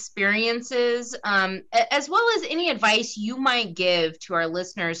those experiences, as well as any advice you might give to our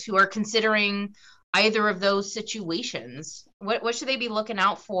listeners who are considering either of those situations. What should they be looking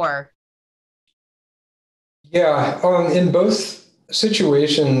out for? Yeah, in both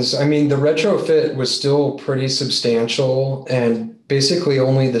situations, I mean, the retrofit was still pretty substantial and basically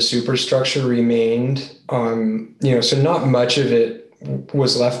only the superstructure remained. So not much of it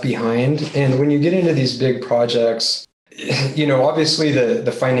was left behind. And when you get into these big projects, obviously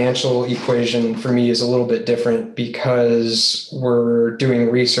the financial equation for me is a little bit different because we're doing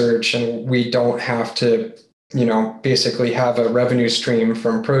research and we don't have to, basically have a revenue stream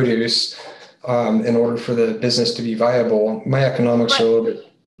from produce in order for the business to be viable. My economics are a little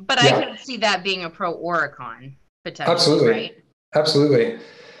bit. But I Yeah, could see that being a pro or a con potentially, absolutely. right? Absolutely.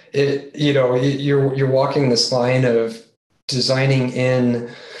 You're walking this line of designing in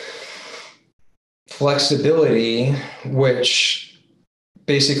flexibility, which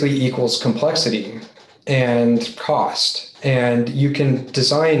basically equals complexity and cost. And you can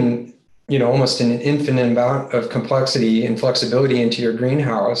design, almost an infinite amount of complexity and flexibility into your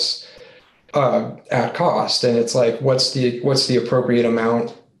greenhouse at cost. And it's like, what's the appropriate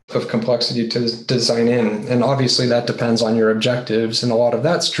amount of complexity to design in? And obviously that depends on your objectives. And a lot of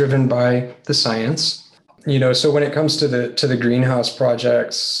that's driven by the science. So when it comes to the greenhouse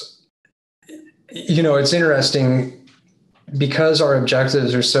projects, it's interesting because our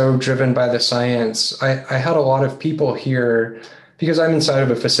objectives are so driven by the science. I had a lot of people here because I'm inside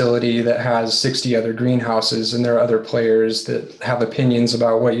of a facility that has 60 other greenhouses, and there are other players that have opinions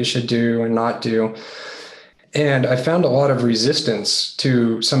about what you should do and not do. And I found a lot of resistance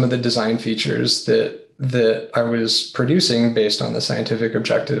to some of the design features that I was producing based on the scientific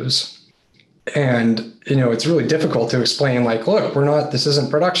objectives. And, it's really difficult to explain, like, look, this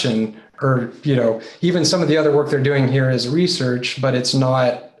isn't production, or, even some of the other work they're doing here is research, but it's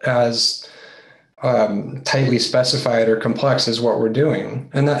not as tightly specified or complex as what we're doing.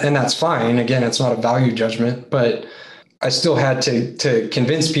 And that's fine. Again, it's not a value judgment, but I still had to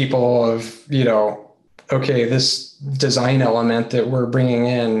convince people of, okay, this design element that we're bringing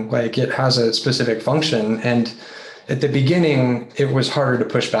in, like, it has a specific function. And at the beginning, it was harder to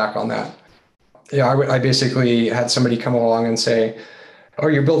push back on that. Yeah, I basically had somebody come along and say, oh,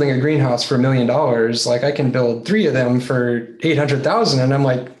 you're building a greenhouse for $1 million. Like, I can build 3 of them for 800,000. And I'm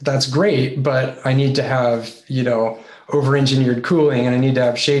like, that's great, but I need to have, over-engineered cooling, and I need to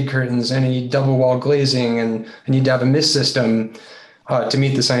have shade curtains, and I need double wall glazing, and I need to have a mist system to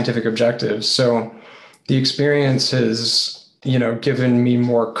meet the scientific objectives. So the experience has, given me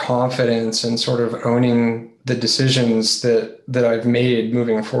more confidence in sort of owning the decisions that I've made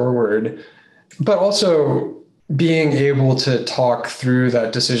moving forward, but also being able to talk through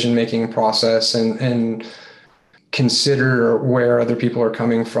that decision-making process and consider where other people are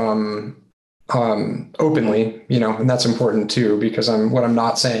coming from openly, and that's important too, because what I'm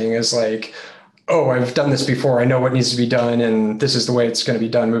not saying is like, oh, I've done this before, I know what needs to be done, and this is the way it's going to be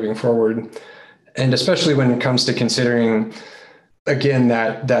done moving forward. And especially when it comes to considering, again,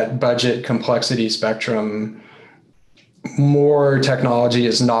 that budget complexity spectrum, more technology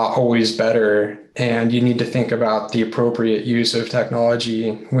is not always better. And you need to think about the appropriate use of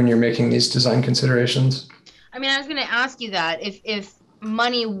technology when you're making these design considerations. I mean, I was going to ask you that if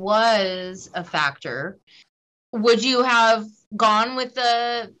money was a factor, would you have gone with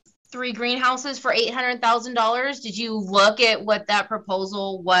the 3 greenhouses for $800,000? Did you look at what that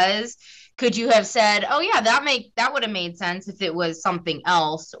proposal was? Could you have said, oh yeah, that would have made sense if it was something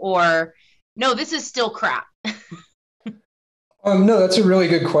else, or no, this is still crap? No, that's a really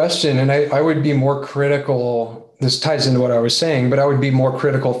good question. And I would be more critical. This ties into what I was saying, but I would be more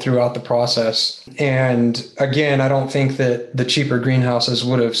critical throughout the process. And again, I don't think that the cheaper greenhouses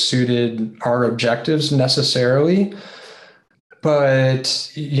would have suited our objectives necessarily.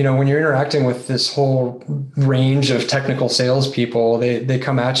 But, when you're interacting with this whole range of technical salespeople, they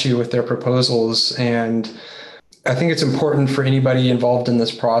come at you with their proposals. And I think it's important for anybody involved in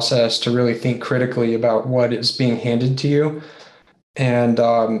this process to really think critically about what is being handed to you. And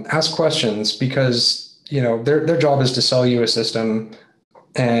ask questions, because their job is to sell you a system,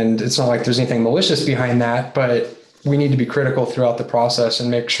 and it's not like there's anything malicious behind that, but we need to be critical throughout the process and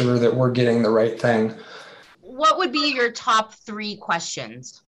make sure that we're getting the right thing. What would be your top 3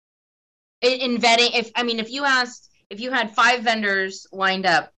 questions in vetting? If you had 5 vendors lined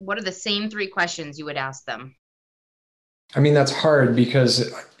up, what are the same 3 questions you would ask them? I mean, that's hard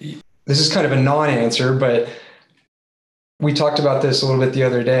because this is kind of a non-answer, but we talked about this a little bit the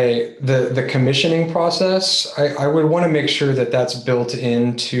other day. The commissioning process, I would want to make sure that that's built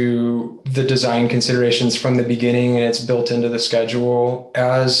into the design considerations from the beginning, and it's built into the schedule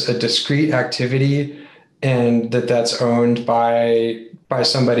as a discrete activity, and that's owned by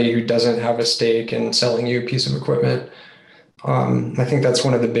somebody who doesn't have a stake in selling you a piece of equipment. I think that's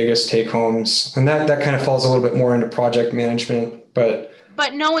one of the biggest take homes, and that kind of falls a little bit more into project management. But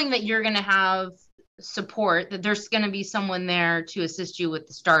knowing that you're going to have support, that there's going to be someone there to assist you with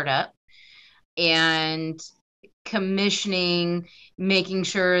the startup and commissioning, making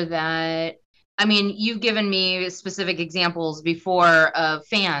sure that, I mean, you've given me specific examples before of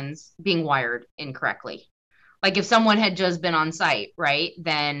fans being wired incorrectly. Like if someone had just been on site, right,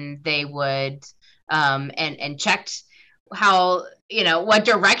 then they would and checked how, what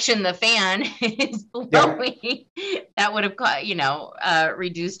direction the fan is blowing. Yeah. That would have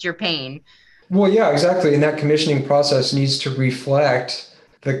reduced your pain. Well, yeah, exactly. And that commissioning process needs to reflect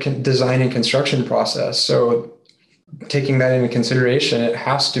the design and construction process. So taking that into consideration, it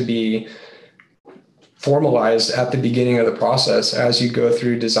has to be formalized at the beginning of the process as you go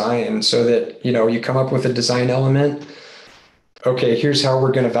through design, so that, you come up with a design element. Okay, here's how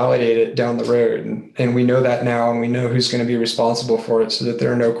we're going to validate it down the road. And we know that now, and we know who's going to be responsible for it, so that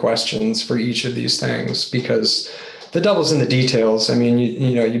there are no questions for each of these things, because the devil's in the details. I mean,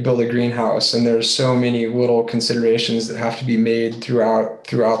 you build a greenhouse, and there's so many little considerations that have to be made throughout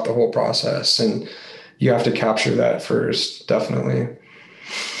the whole process. And you have to capture that first, definitely.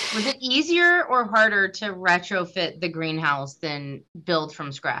 Was it easier or harder to retrofit the greenhouse than build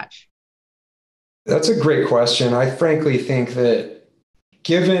from scratch? That's a great question. I frankly think that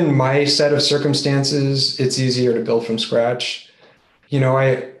given my set of circumstances, it's easier to build from scratch.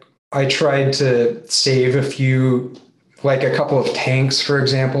 I tried to save a few, like a couple of tanks, for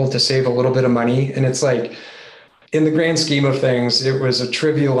example, to save a little bit of money. And it's like, in the grand scheme of things, it was a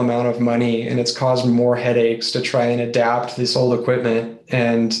trivial amount of money, and it's caused more headaches to try and adapt this old equipment.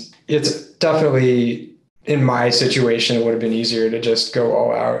 And it's definitely, in my situation, it would have been easier to just go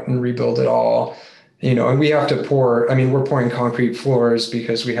all out and rebuild it all. And we have to we're pouring concrete floors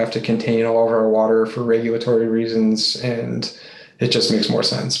because we have to contain all of our water for regulatory reasons, and it just makes more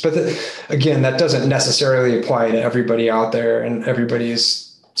sense. But again, that doesn't necessarily apply to everybody out there, and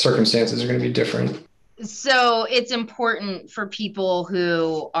everybody's circumstances are going to be different. So it's important for people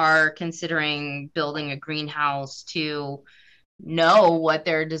who are considering building a greenhouse to know what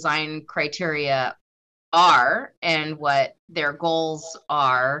their design criteria are and what their goals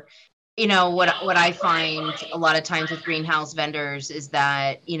are. What I find a lot of times with greenhouse vendors is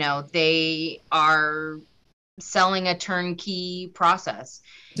that, they are selling a turnkey process.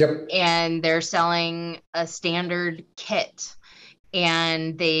 Yep. And they're selling a standard kit,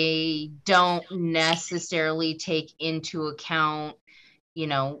 and they don't necessarily take into account,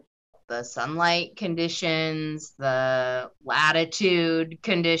 the sunlight conditions, the latitude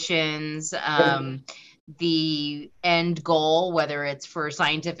conditions, the end goal, whether it's for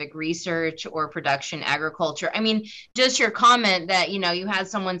scientific research or production agriculture. I mean, just your comment that, you had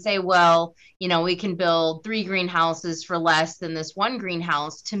someone say, well, we can build 3 greenhouses for less than this one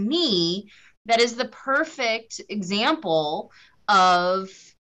greenhouse. To me, that is the perfect example of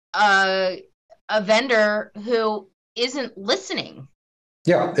a vendor who isn't listening.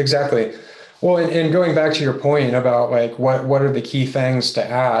 Yeah, exactly. Well, and going back to your point about like what are the key things to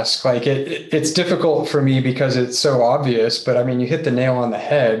ask, like it's difficult for me because it's so obvious, but I mean, you hit the nail on the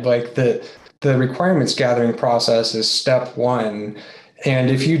head. Like the requirements gathering process is step one. And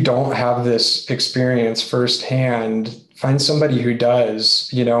if you don't have this experience firsthand, find somebody who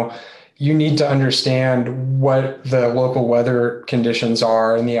does. You need to understand what the local weather conditions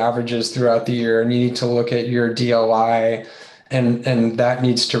are and the averages throughout the year. And you need to look at your DLI, and that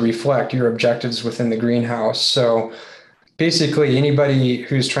needs to reflect your objectives within the greenhouse. So basically, anybody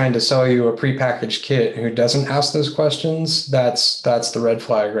who's trying to sell you a prepackaged kit who doesn't ask those questions, that's the red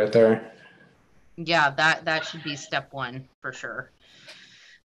flag right there. Yeah, that should be step one for sure.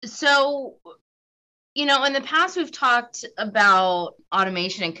 So, in the past, we've talked about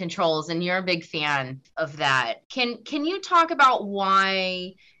automation and controls, and you're a big fan of that. Can you talk about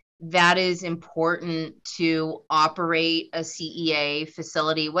why that is important to operate a CEA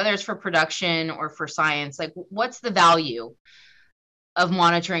facility, whether it's for production or for science? Like, what's the value of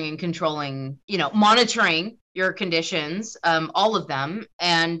monitoring and controlling, monitoring your conditions, all of them,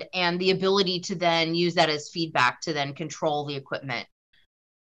 and the ability to then use that as feedback to then control the equipment?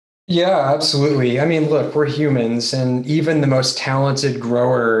 Yeah, absolutely. I mean, look, we're humans, and even the most talented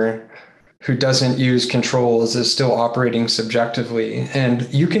grower who doesn't use controls is still operating subjectively. And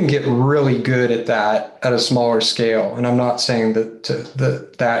you can get really good at that at a smaller scale. And I'm not saying that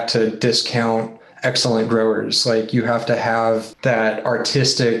to discount excellent growers. Like, you have to have that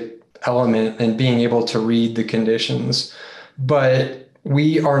artistic element and being able to read the conditions. But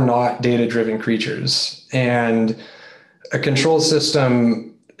we are not data-driven creatures. And a control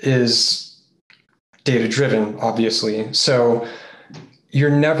system is data-driven, obviously. So you're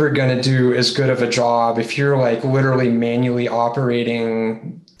never going to do as good of a job if you're like literally manually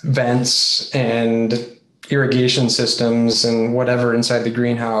operating vents and irrigation systems and whatever inside the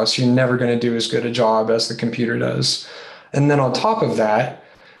greenhouse. You're never going to do as good a job as the computer does. And then on top of that,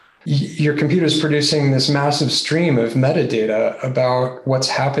 your computer is producing this massive stream of metadata about what's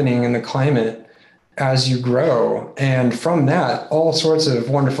happening in the climate as you grow. And from that, all sorts of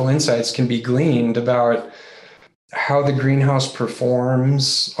wonderful insights can be gleaned about how the greenhouse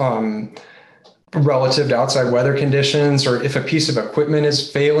performs relative to outside weather conditions, or if a piece of equipment is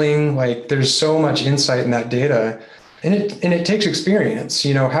failing. Like there's so much insight in that data. And it takes experience.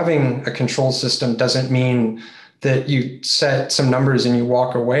 Having a control system doesn't mean that you set some numbers and you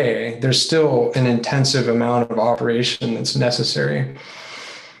walk away. There's still an intensive amount of operation that's necessary.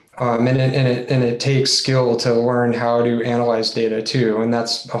 And it takes skill to learn how to analyze data too. And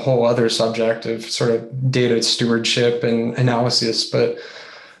that's a whole other subject of sort of data stewardship and analysis. But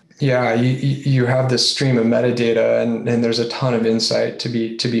yeah, you have this stream of metadata, and there's a ton of insight to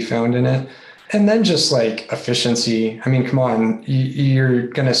be found in it. And then just like efficiency. I mean, come on, you're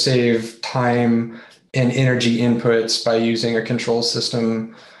going to save time and energy inputs by using a control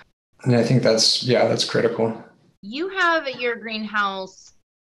system. And I think that's critical. You have at your greenhouse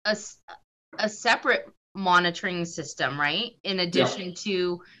a separate monitoring system, right? In addition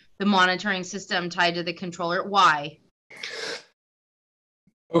to the monitoring system tied to the controller. Why?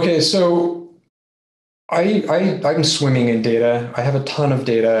 Okay, so I'm swimming in data. I have a ton of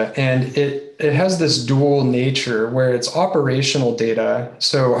data, and it has this dual nature where it's operational data.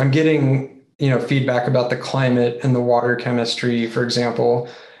 So I'm getting feedback about the climate and the water chemistry, for example,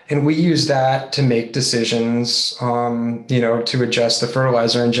 and we use that to make decisions, to adjust the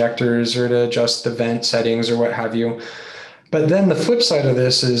fertilizer injectors or to adjust the vent settings or what have you. But then the flip side of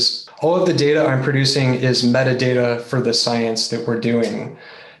this is all of the data I'm producing is metadata for the science that we're doing.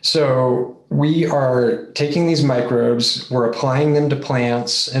 So we are taking these microbes, we're applying them to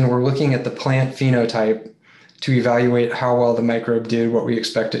plants, and we're looking at the plant phenotype to evaluate how well the microbe did what we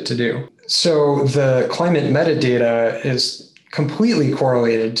expect it to do. So the climate metadata is completely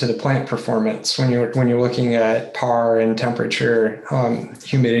correlated to the plant performance when you're looking at PAR and temperature,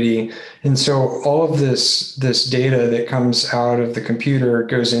 humidity. And so all of this data that comes out of the computer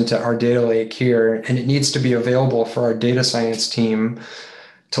goes into our data lake here, and it needs to be available for our data science team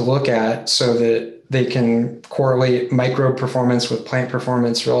to look at so that they can correlate microbe performance with plant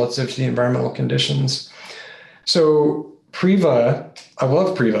performance relative to the environmental conditions. So Priva, I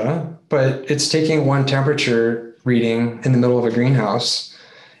love Priva, but it's taking one temperature reading in the middle of a greenhouse.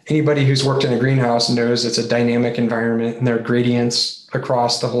 Anybody who's worked in a greenhouse knows it's a dynamic environment and there are gradients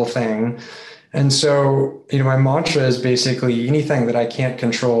across the whole thing. And so, my mantra is basically anything that I can't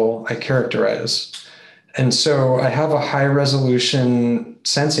control, I characterize. And so I have a high resolution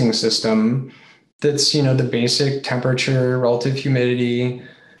sensing system that's, the basic temperature, relative humidity,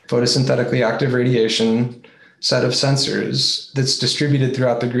 photosynthetically active radiation set of sensors that's distributed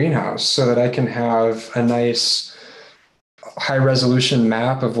throughout the greenhouse so that I can have a nice high resolution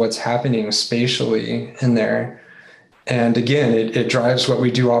map of what's happening spatially in there. And again, it drives what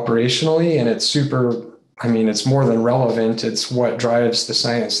we do operationally, and it's it's more than relevant. It's what drives the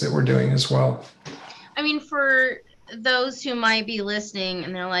science that we're doing as well. I mean, for those who might be listening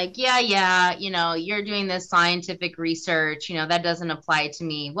and they're like, yeah, you're doing this scientific research, that doesn't apply to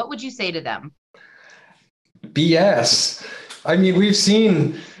me. What would you say to them? BS. I mean, we've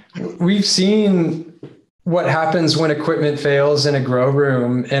seen what happens when equipment fails in a grow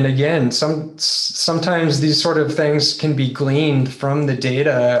room. And again, sometimes these sort of things can be gleaned from the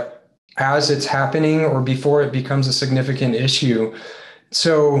data as it's happening or before it becomes a significant issue.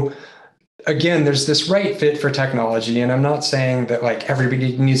 So again, there's this right fit for technology. And I'm not saying that like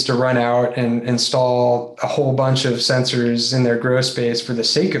everybody needs to run out and install a whole bunch of sensors in their grow space for the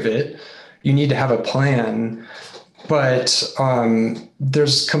sake of it. You need to have a plan. But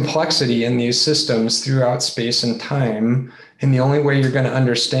there's complexity in these systems throughout space and time. And the only way you're going to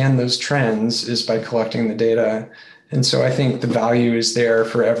understand those trends is by collecting the data. And so I think the value is there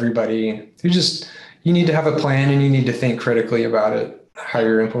for everybody. You need to have a plan, and you need to think critically about it, how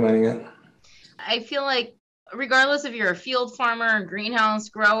you're implementing it. I feel like regardless if you're a field farmer, a greenhouse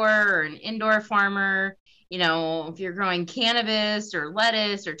grower, or an indoor farmer, if you're growing cannabis or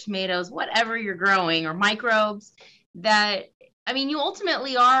lettuce or tomatoes, whatever you're growing, or microbes, you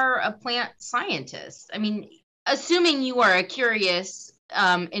ultimately are a plant scientist. I mean, assuming you are a curious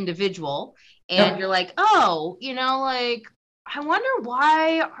individual and you're like, oh, I wonder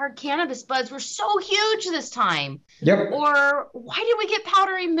why our cannabis buds were so huge this time. Yep. Or why did we get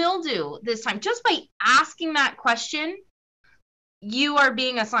powdery mildew this time? Just by asking that question, you are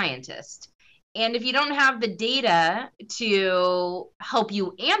being a scientist. And if you don't have the data to help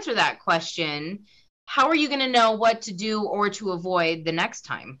you answer that question, how are you going to know what to do or to avoid the next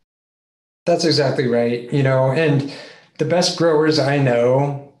time? That's exactly right. And the best growers I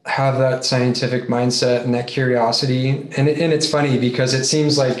know have that scientific mindset and that curiosity. And it's funny because it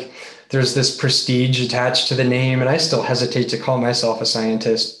seems like there's this prestige attached to the name, and I still hesitate to call myself a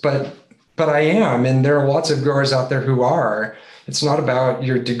scientist, but I am, and there are lots of growers out there who are. It's not about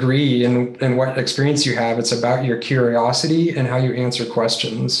your degree and what experience you have. It's about your curiosity and how you answer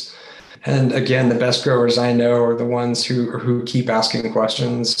questions. And again, the best growers I know are the ones who keep asking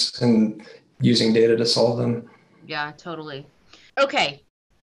questions and using data to solve them. Yeah, totally. Okay.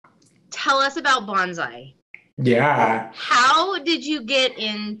 Tell us about bonsai. Yeah. How did you get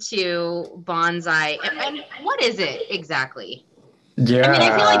into bonsai? And what is it exactly? I mean,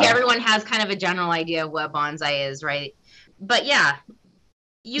 I feel like Yeah. everyone has kind of a general idea of what bonsai is, right? But yeah,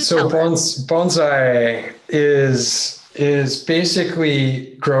 you So tell us. bonsai is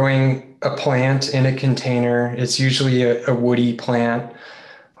basically growing a plant in a container. It's usually a woody plant,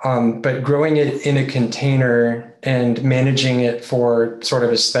 but growing it in a container and managing it for sort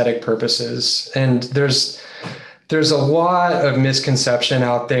of aesthetic purposes. And there's a lot of misconception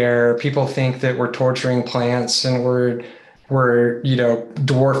out there. People think that we're torturing plants and we're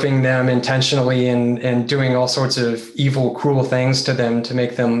dwarfing them intentionally and doing all sorts of evil, cruel things to them to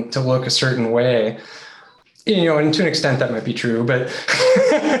make them to look a certain way. And to an extent that might be true, but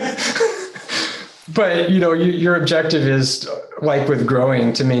your objective is, like with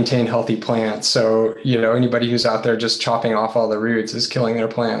growing, to maintain healthy plants. So anybody who's out there just chopping off all the roots is killing their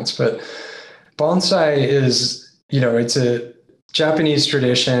plants. But bonsai is, it's a Japanese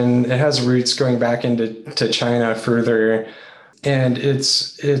tradition. It has roots going back into China further. And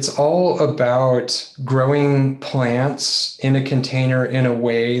it's all about growing plants in a container in a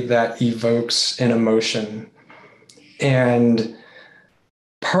way that evokes an emotion. And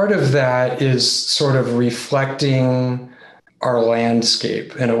part of that is sort of reflecting our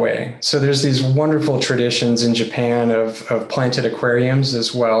landscape in a way. So there's these wonderful traditions in Japan of planted aquariums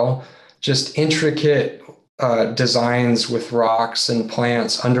as well, just intricate designs with rocks and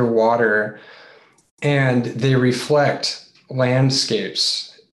plants underwater, and they reflect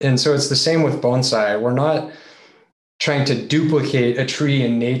landscapes. And so it's the same with bonsai. We're not trying to duplicate a tree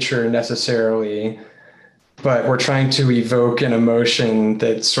in nature necessarily, but we're trying to evoke an emotion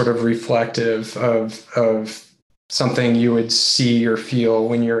that's sort of reflective of something you would see or feel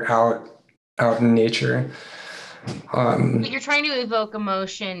when you're out in nature. But you're trying to evoke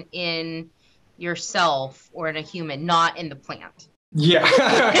emotion in yourself or in a human, not in the plant. Yeah,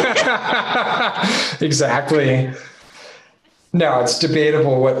 exactly. Now it's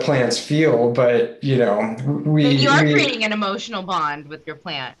debatable what plants feel, but But you are we creating an emotional bond with your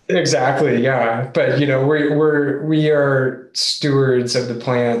plant. exactly, yeah. But we are stewards of the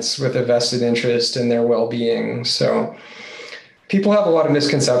plants with a vested interest in their well-being. So people have a lot of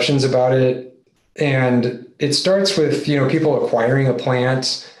misconceptions about it, and it starts with people acquiring a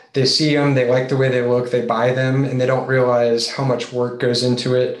plant. They see them, they like the way they look, they buy them, and they don't realize how much work goes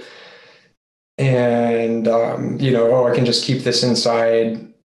into it. And oh, I can just keep this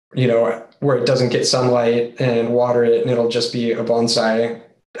inside, where it doesn't get sunlight, and water it, and it'll just be a bonsai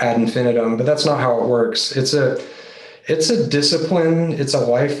ad infinitum. But that's not how it works. It's a discipline. It's a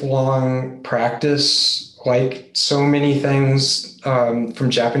lifelong practice. Like so many things from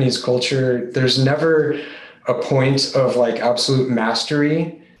Japanese culture, there's never a point of like absolute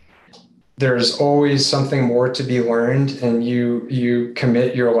mastery. There's always something more to be learned, and you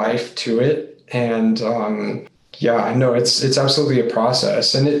commit your life to it. And yeah, no, it's absolutely a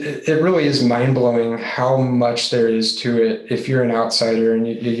process, and it really is mind blowing how much there is to it if you're an outsider and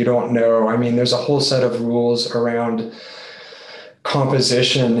you don't know. I mean, there's a whole set of rules around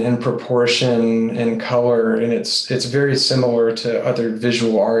composition and proportion and color, and it's very similar to other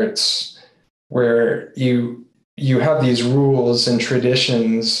visual arts where you have these rules and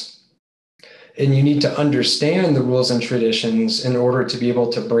traditions, and you need to understand the rules and traditions in order to be able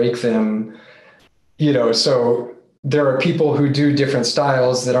to break them. So there are people who do different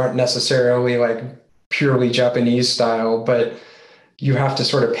styles that aren't necessarily like purely Japanese style, but you have to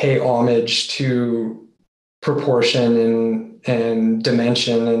sort of pay homage to proportion and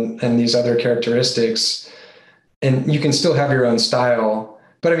dimension and these other characteristics. And you can still have your own style.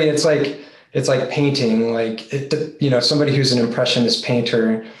 But I mean, it's like painting, somebody who's an impressionist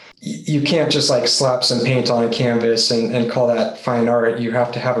painter, you can't just like slap some paint on a canvas and call that fine art. You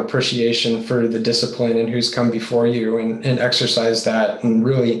have to have appreciation for the discipline and who's come before you and exercise that and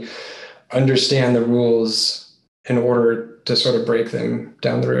really understand the rules in order to sort of break them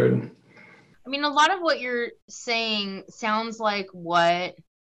down the road. I mean, a lot of what you're saying sounds like what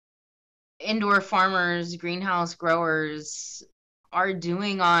indoor farmers, greenhouse growers are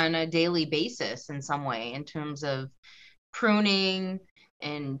doing on a daily basis in some way in terms of pruning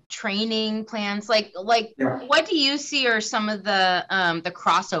and training plants. Yeah. What do you see are some of the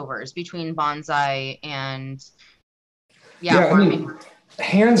crossovers between bonsai and Yeah, I farming? mean,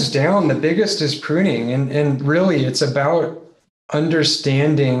 hands down, the biggest is pruning. And really, it's about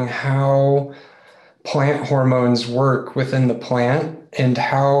understanding how plant hormones work within the plant and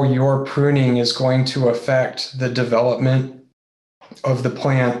how your pruning is going to affect the development of the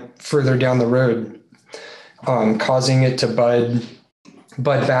plant further down the road, causing it to bud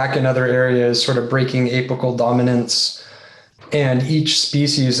back in other areas, sort of breaking apical dominance. And each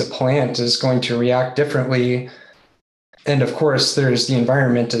species of plant is going to react differently. And of course, there's the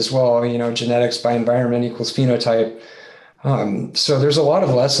environment as well. Genetics by environment equals phenotype. So there's a lot of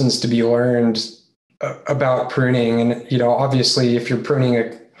lessons to be learned about pruning. And, obviously, if you're pruning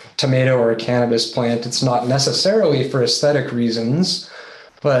a tomato or a cannabis plant, it's not necessarily for aesthetic reasons,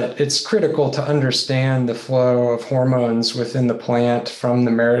 but it's critical to understand the flow of hormones within the plant from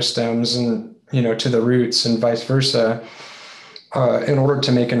the meristems and, to the roots and vice versa, in order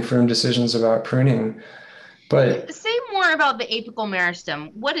to make informed decisions about pruning. But say more about the apical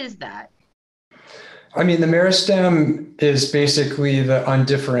meristem. What is that? I mean, the meristem is basically the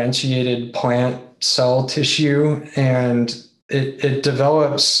undifferentiated plant cell tissue, and it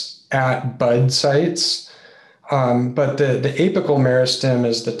develops at bud sites. But the apical meristem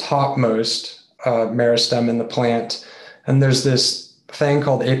is the topmost meristem in the plant. And there's this thing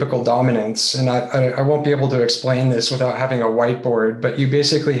called apical dominance. And I won't be able to explain this without having a whiteboard, but you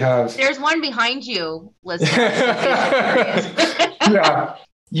basically have... There's one behind you, listeners. Yeah.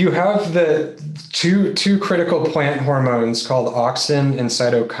 You have the two critical plant hormones called auxin and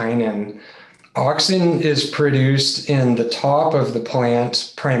cytokinin. Auxin is produced in the top of the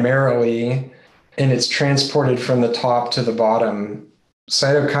plant primarily, and it's transported from the top to the bottom.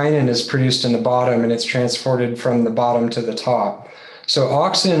 Cytokinin is produced in the bottom, and it's transported from the bottom to the top. So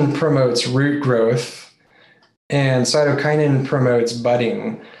auxin promotes root growth, and cytokinin promotes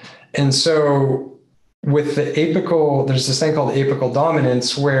budding. And so with the apical, there's this thing called apical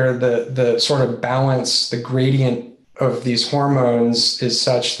dominance, where the sort of balance, the gradient of these hormones is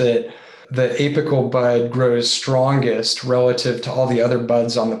such that the apical bud grows strongest relative to all the other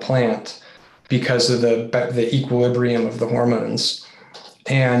buds on the plant because of the equilibrium of the hormones.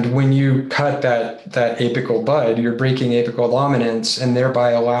 And when you cut that apical bud, you're breaking apical dominance and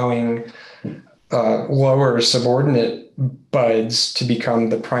thereby allowing lower subordinate buds to become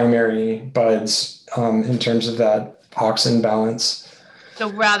the primary buds in terms of that auxin balance. So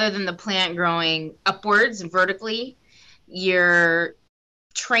rather than the plant growing upwards and vertically, you're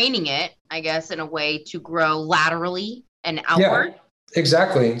training it, I guess, in a way to grow laterally and outward. Yeah,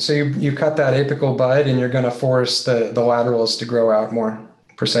 exactly. So you cut that apical bud and you're going to force the laterals to grow out more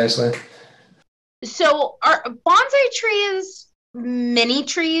precisely. So are bonsai trees mini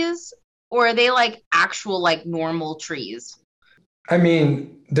trees, or are they like actual like normal trees? I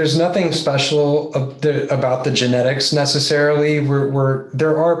mean, there's nothing special about the genetics necessarily.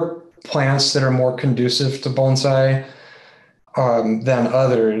 There are plants that are more conducive to bonsai than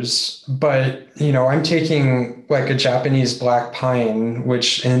others, but I'm taking like a Japanese black pine,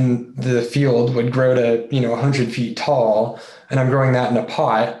 which in the field would grow to 100 feet tall, and I'm growing that in a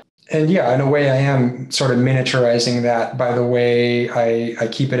pot. And yeah, in a way, I am sort of miniaturizing that by the way I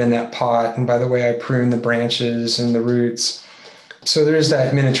keep it in that pot, and by the way I prune the branches and the roots. So there's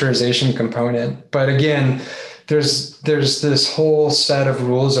that miniaturization component. But again, there's this whole set of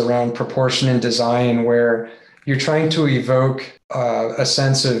rules around proportion and design where you're trying to evoke a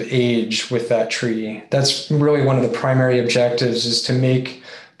sense of age with that tree. That's really one of the primary objectives, is to make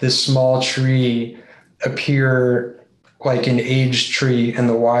this small tree appear like an aged tree in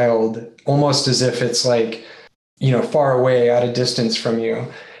the wild, almost as if it's like, far away at a distance from you.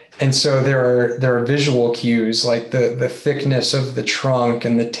 And so there are visual cues like the thickness of the trunk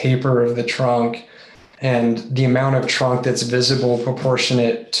and the taper of the trunk and the amount of trunk that's visible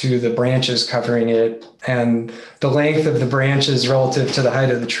proportionate to the branches covering it and the length of the branches relative to the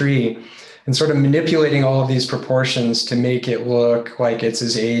height of the tree, and sort of manipulating all of these proportions to make it look like it's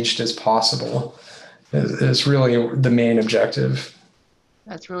as aged as possible is really the main objective.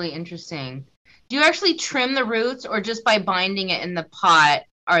 That's really interesting. Do you actually trim the roots, or just by binding it in the pot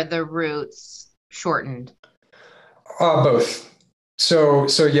are the roots shortened? Both.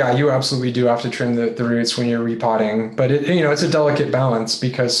 So yeah, you absolutely do have to trim the roots when you're repotting, but it's a delicate balance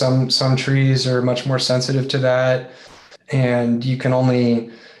because some trees are much more sensitive to that, and you can only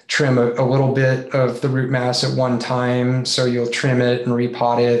trim a little bit of the root mass at one time. So you'll trim it and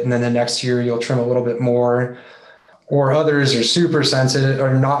repot it, and then the next year you'll trim a little bit more. Or others are super sensitive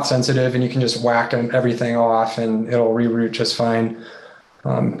or not sensitive, and you can just whack everything off and it'll reroot just fine.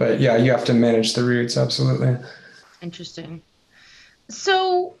 But yeah, you have to manage the roots, absolutely. Interesting.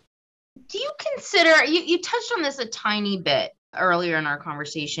 So, do you consider, you touched on this a tiny bit earlier in our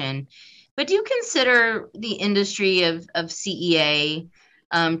conversation, but do you consider the industry of CEA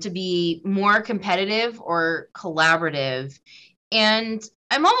to be more competitive or collaborative? And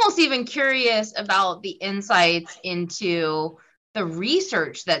I'm almost even curious about the insights into the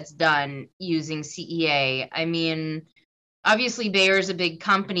research that's done using CEA. I mean, obviously Bayer is a big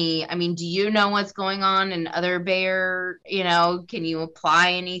company. I mean, do you know what's going on in other Bayer? Can you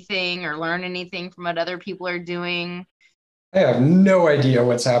apply anything or learn anything from what other people are doing? I have no idea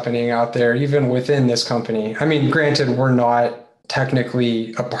what's happening out there, even within this company. I mean, granted, we're not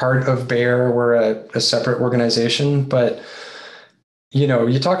technically a part of Bayer, we're a separate organization, but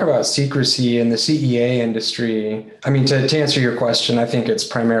you talk about secrecy in the CEA industry. I mean, to answer your question, I think it's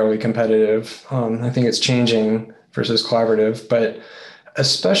primarily competitive. I think it's changing versus collaborative, but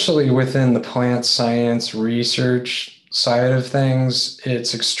especially within the plant science research side of things,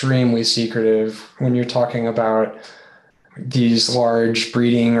 it's extremely secretive when you're talking about these large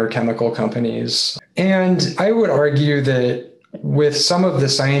breeding or chemical companies. And I would argue that with some of the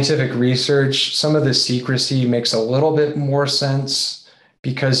scientific research, some of the secrecy makes a little bit more sense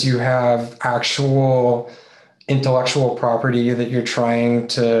because you have actual intellectual property that you're trying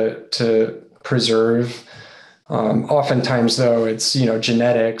to preserve. Oftentimes, though, it's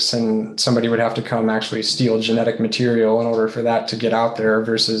genetics, and somebody would have to come actually steal genetic material in order for that to get out there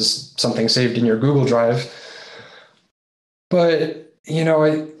versus something saved in your Google Drive. But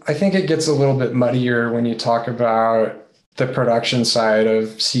I think it gets a little bit muddier when you talk about the production side of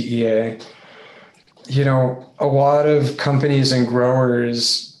CEA. A lot of companies and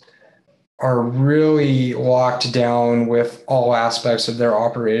growers are really locked down with all aspects of their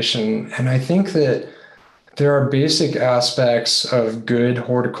operation. And I think that there are basic aspects of good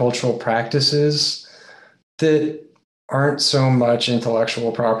horticultural practices that aren't so much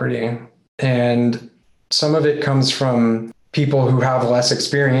intellectual property. And some of it comes from people who have less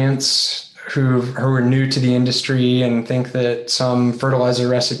experience, who are new to the industry and think that some fertilizer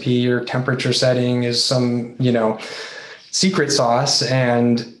recipe or temperature setting is some, secret sauce.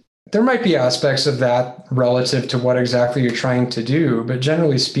 And there might be aspects of that relative to what exactly you're trying to do. But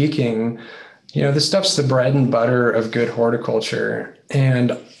generally speaking, this stuff's the bread and butter of good horticulture.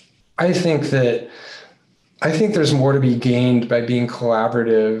 And I think there's more to be gained by being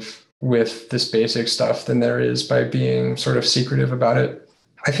collaborative with this basic stuff than there is by being sort of secretive about it.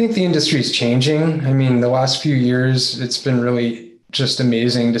 I think the industry is changing. I mean, the last few years, it's been really just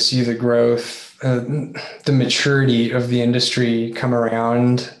amazing to see the growth, the maturity of the industry come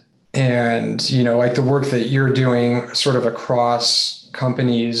around. And, like the work that you're doing sort of across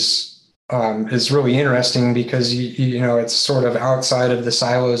companies is really interesting because, it's sort of outside of the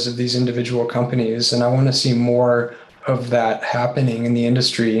silos of these individual companies. And I want to see more of that happening in the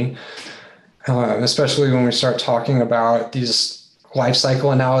industry, especially when we start talking about these life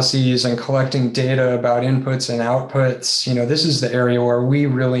cycle analyses and collecting data about inputs and outputs. This is the area where we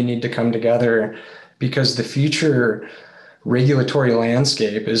really need to come together because the future regulatory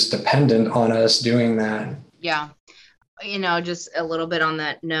landscape is dependent on us doing that. Yeah. Just a little bit on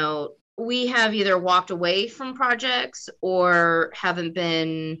that note, we have either walked away from projects or haven't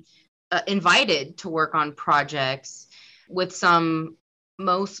been invited to work on projects with some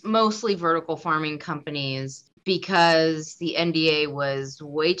mostly vertical farming companies because the NDA was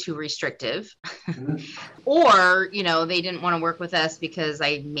way too restrictive. Mm-hmm. Or, they didn't want to work with us because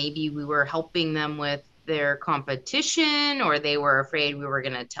maybe we were helping them with their competition, or they were afraid we were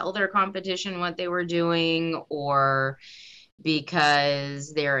going to tell their competition what they were doing, or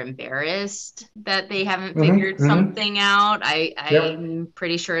because they're embarrassed that they haven't figured something out. I'm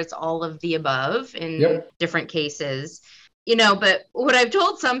pretty sure it's all of the above in different cases. But what I've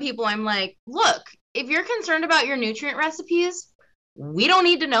told some people, I'm like, look, if you're concerned about your nutrient recipes, we don't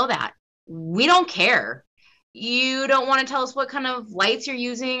need to know that. We don't care. You don't want to tell us what kind of lights you're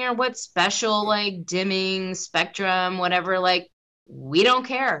using or what special like dimming spectrum, whatever, we don't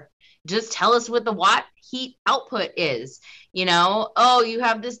care. Just tell us what the watt heat output is. Oh, you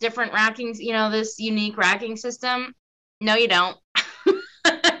have this different racking, this unique racking system. No, you don't.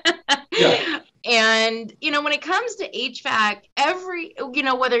 Yeah. And, when it comes to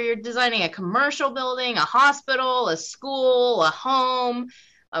HVAC, whether you're designing a commercial building, a hospital, a school, a home,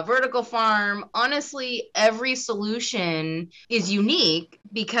 a vertical farm, honestly, every solution is unique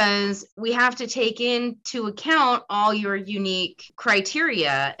because we have to take into account all your unique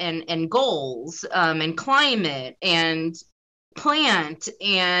criteria and goals, and climate and plant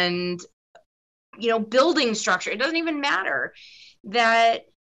and, building structure. It doesn't even matter that,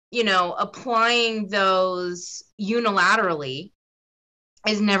 applying those unilaterally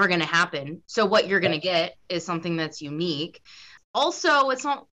is never going to happen. So what you're going to get is something that's unique. Also, it's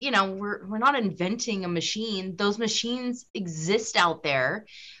not, we're not inventing a machine. Those machines exist out there.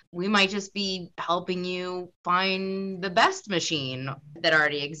 We might just be helping you find the best machine that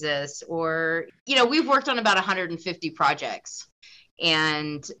already exists. Or, we've worked on about 150 projects.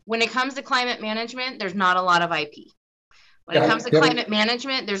 And when it comes to climate management, there's not a lot of IP. When it comes to climate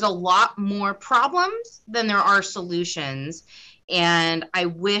management, there's a lot more problems than there are solutions. And I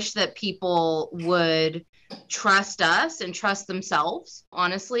wish that people would trust us and trust themselves,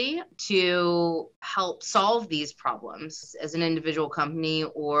 honestly, to help solve these problems as an individual company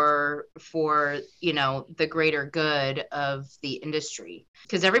or for, the greater good of the industry.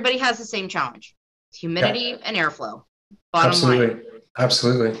 Because everybody has the same challenge: humidity and airflow. Bottom line.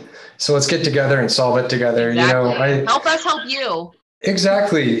 Absolutely. So let's get together and solve it together. Exactly. Help us help you.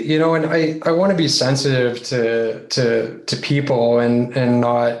 Exactly. And I want to be sensitive to people and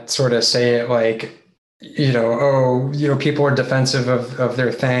not sort of say it like, people are defensive of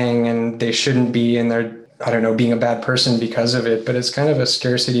their thing and they shouldn't be, and they're, I don't know, being a bad person because of it. But it's kind of a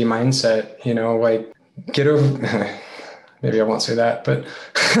scarcity mindset, like get over, maybe I won't say that, but.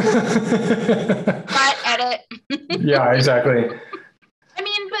 But edit. Yeah, exactly. I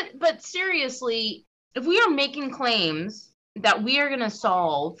mean, but seriously, if we are making claims that we are going to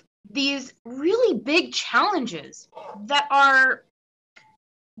solve these really big challenges that are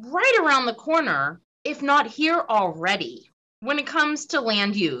right around the corner, if not here already, when it comes to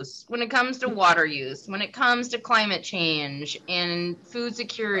land use, when it comes to water use, when it comes to climate change and food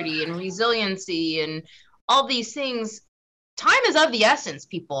security and resiliency and all these things, time is of the essence,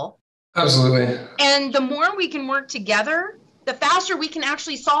 people. Absolutely. And the more we can work together, the faster we can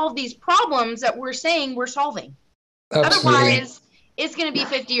actually solve these problems that we're saying we're solving. Absolutely. Otherwise, it's going to be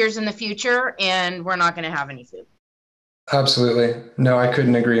 50 years in the future and we're not going to have any food. Absolutely. No, I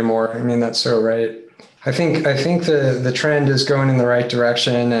couldn't agree more. I mean, that's so right. I think the trend is going in the right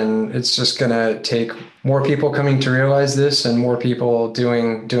direction, and it's just going to take more people coming to realize this and more people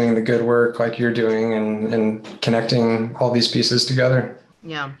doing the good work like you're doing and connecting all these pieces together.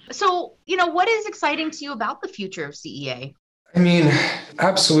 Yeah. So, what is exciting to you about the future of CEA? I mean,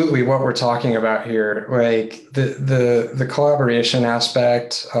 absolutely what we're talking about here, like the collaboration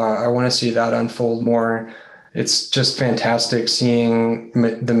aspect, I want to see that unfold more. It's just fantastic seeing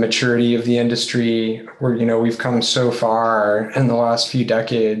the maturity of the industry where, we've come so far in the last few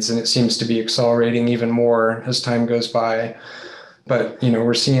decades, and it seems to be accelerating even more as time goes by. But,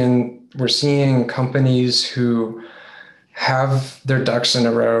 we're seeing companies who have their ducks in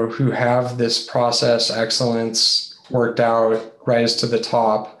a row, who have this process excellence worked out, rise to the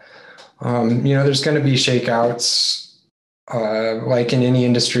top. There's going to be shakeouts, like in any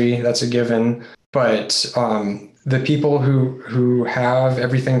industry, that's a given. But the people who have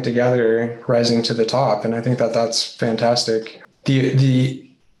everything together rising to the top, and I think that's fantastic.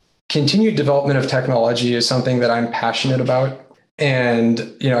 The continued development of technology is something that I'm passionate about.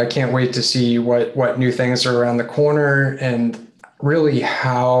 And, I can't wait to see what new things are around the corner and really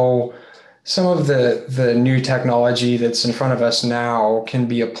how some of the new technology that's in front of us now can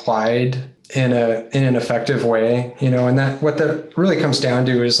be applied in an effective way, and that what that really comes down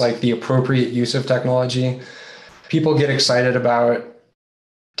to is like the appropriate use of technology. People get excited about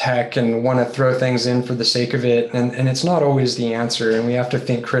tech and want to throw things in for the sake of it. And it's not always the answer. And we have to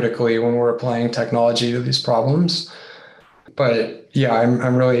think critically when we're applying technology to these problems. But yeah,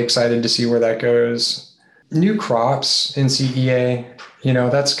 I'm really excited to see where that goes. New crops in CEA,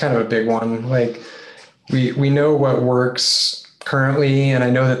 that's kind of a big one. Like we know what works currently, and I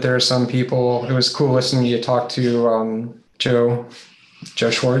know that there are some people. It was cool listening to you talk to Joe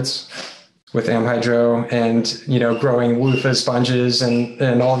Schwartz with Amhydro, and growing loofah sponges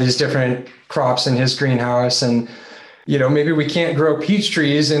and all these different crops in his greenhouse. And maybe we can't grow peach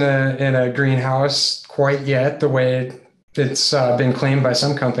trees in a greenhouse quite yet the way it's been claimed by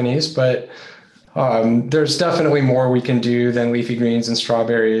some companies, but there's definitely more we can do than leafy greens and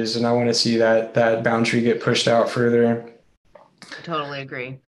strawberries, and I want to see that boundary get pushed out further. I totally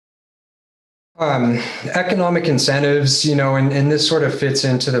agree. Um, Economic incentives, and this sort of fits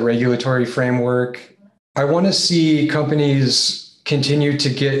into the regulatory framework. I want to see companies continue to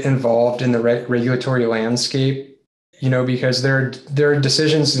get involved in the regulatory landscape, because there are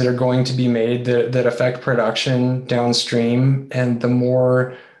decisions that are going to be made that affect production downstream. And the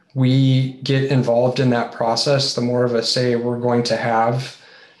more we get involved in that process, the more of a say we're going to have.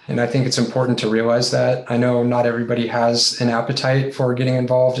 And I think it's important to realize that. I know not everybody has an appetite for getting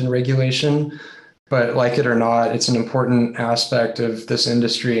involved in regulation, but like it or not, it's an important aspect of this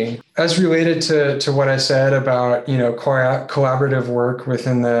industry. As related to what I said about, collaborative work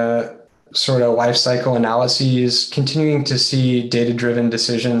within the sort of life cycle analyses, continuing to see data-driven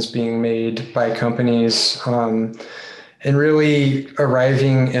decisions being made by companies, and really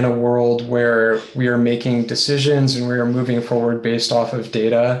arriving in a world where we are making decisions and we are moving forward based off of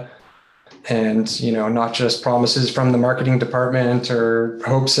data and, not just promises from the marketing department or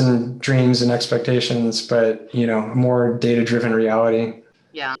hopes and dreams and expectations, but, a more data-driven reality.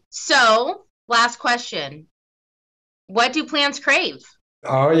 Yeah. So last question. What do plants crave?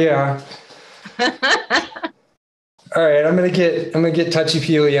 Oh yeah. All right. I'm gonna get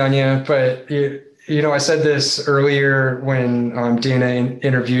touchy-feely on you, but I said this earlier when Dana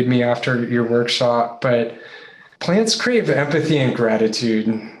interviewed me after your workshop, but plants crave empathy and gratitude.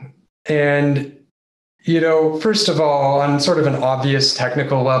 And, first of all, on sort of an obvious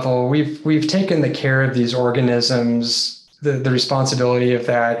technical level, we've taken the care of these organisms, the responsibility of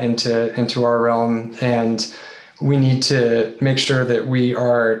that into our realm, and we need to make sure that we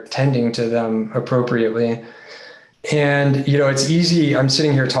are tending to them appropriately. And, it's easy. I'm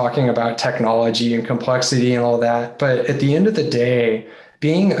sitting here talking about technology and complexity and all that, but at the end of the day,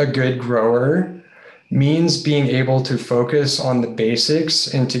 being a good grower means being able to focus on the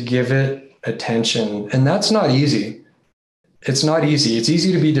basics and to give it attention. And that's not easy. It's not easy. It's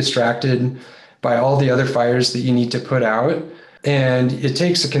easy to be distracted by all the other fires that you need to put out. And it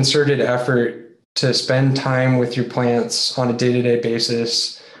takes a concerted effort to spend time with your plants on a day-to-day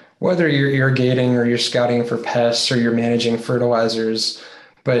basis, whether you're irrigating or you're scouting for pests or you're managing fertilizers,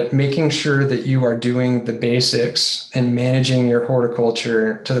 but making sure that you are doing the basics and managing your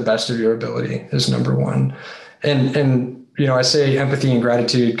horticulture to the best of your ability is number one. And I say empathy and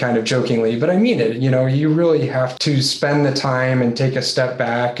gratitude kind of jokingly, but I mean it. You really have to spend the time and take a step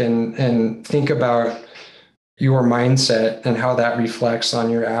back and think about your mindset and how that reflects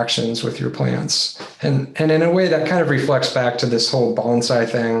on your actions with your plants. And in a way that kind of reflects back to this whole bonsai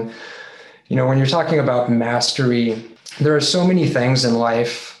thing. When you're talking about mastery, there are so many things in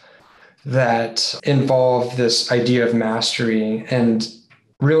life that involve this idea of mastery. And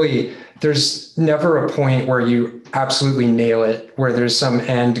really, there's never a point where you absolutely nail it, where there's some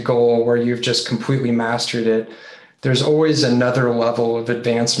end goal where you've just completely mastered it. There's always another level of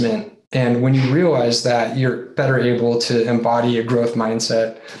advancement. And when you realize that, you're better able to embody a growth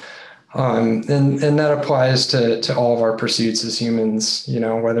mindset. And that applies to all of our pursuits as humans,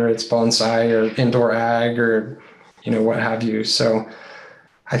 whether it's bonsai or indoor ag or, what have you. So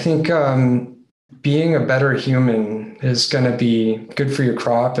I think being a better human is going to be good for your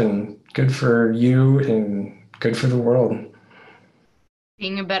crop and good for you and good for the world.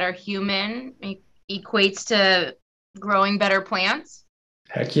 Being a better human equates to growing better plants?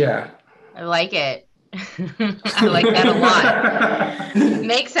 Heck yeah. I like it. I like that a lot.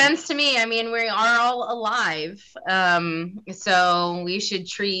 Makes sense to me. I mean, we are all alive. So we should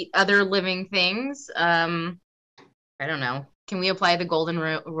treat other living things. I don't know. Can we apply the golden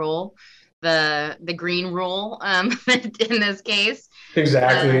rule, the green rule in this case?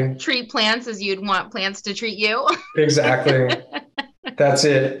 Exactly. Treat plants as you'd want plants to treat you. Exactly. That's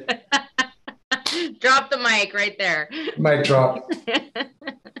it. Drop the mic right there. Mic drop.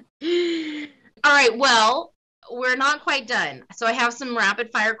 All right. Well, we're not quite done. So I have some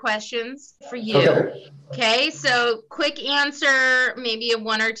rapid fire questions for you. Okay. So quick answer, maybe a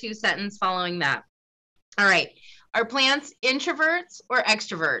 1 or 2 sentence following that. All right. Are plants introverts or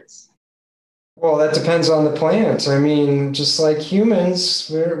extroverts? Well, that depends on the plant. I mean, just like humans,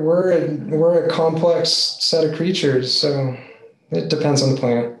 we're a complex set of creatures. So it depends on the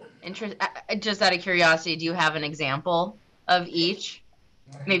plant. Just out of curiosity, do you have an example of each?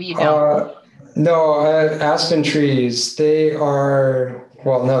 Maybe you don't. No, aspen trees, they are,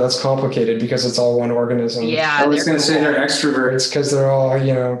 well, no, that's complicated because it's all one organism. Yeah. I was going to say they're extroverts because they're all,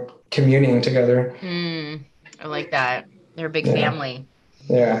 communing together. I like that. They're a big family.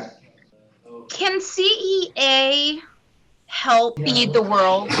 Yeah. Can CEA help feed the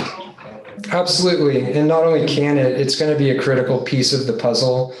world? Absolutely. And not only can it, it's going to be a critical piece of the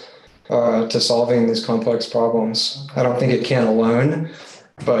puzzle to solving these complex problems. I don't think it can alone,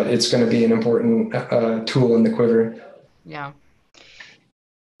 but it's going to be an important tool in the quiver. Yeah.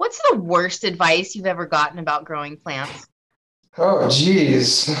 What's the worst advice you've ever gotten about growing plants? Oh,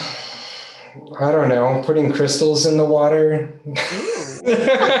 geez. I don't know. Putting crystals in the water.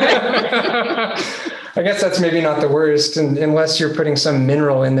 I guess that's maybe not the worst. And unless you're putting some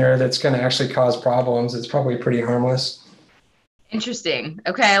mineral in there that's going to actually cause problems, it's probably pretty harmless. Interesting.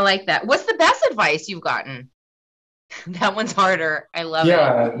 Okay, I like that. What's the best advice you've gotten? That one's harder. I love it.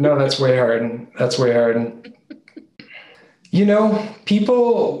 Yeah, no, that's way hard. That's way hard.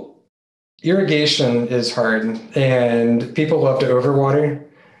 Irrigation is hard and people love to overwater.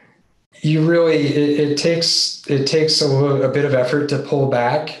 It takes a bit of effort to pull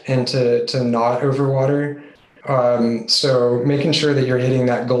back and to not overwater. So making sure that you're hitting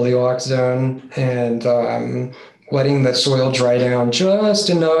that Goldilocks zone and letting the soil dry down just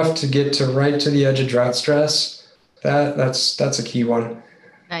enough to get right to the edge of drought stress. That's a key one.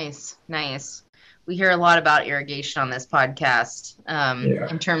 Nice. We hear a lot about irrigation on this podcast,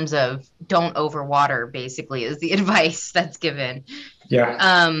 in terms of don't overwater, basically, is the advice that's given. Yeah.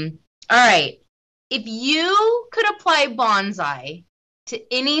 All right. If you could apply bonsai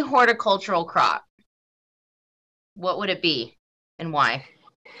to any horticultural crop, what would it be and why?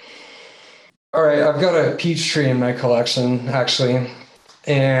 All right. I've got a peach tree in my collection, actually.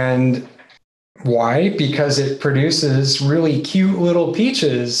 And why? Because it produces really cute little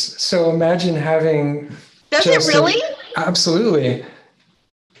peaches. So imagine having. Does it really? Absolutely.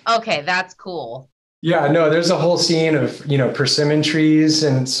 Okay, that's cool. Yeah, no, there's a whole scene of, persimmon trees,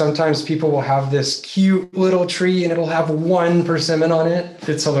 and sometimes people will have this cute little tree and it'll have one persimmon on it.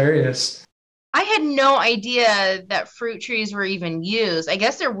 It's hilarious. I had no idea that fruit trees were even used. I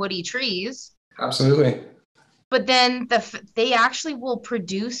guess they're woody trees. Absolutely. But then they actually will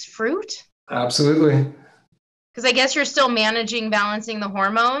produce fruit? Absolutely. Because I guess you're still balancing the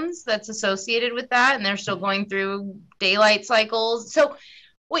hormones that's associated with that, and they're still going through daylight cycles. So,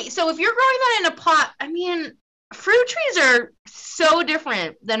 wait, so if you're growing that in a pot, I mean, fruit trees are so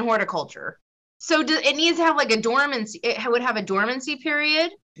different than horticulture. So it needs to have like a dormancy. It would have a dormancy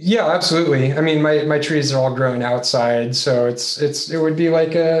period? Yeah, absolutely. I mean, my trees are all growing outside, so it would be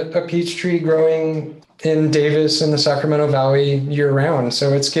like a peach tree growing in Davis in the Sacramento Valley year round.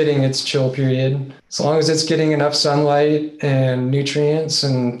 So it's getting its chill period. As long as it's getting enough sunlight and nutrients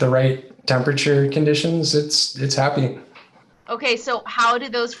and the right temperature conditions, it's happy. Okay, so how do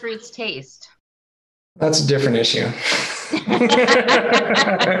those fruits taste? That's a different issue.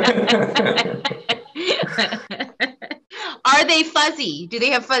 Are they fuzzy? Do they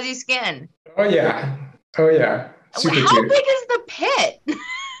have fuzzy skin? Oh yeah. Super How cute. big is the pit?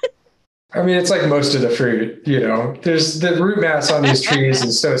 I mean, it's like most of the fruit, There's the root mass on these trees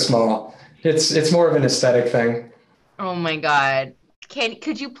is so small. It's more of an aesthetic thing. Oh my God.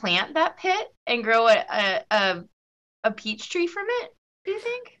 Could you plant that pit and grow a peach tree from it, do you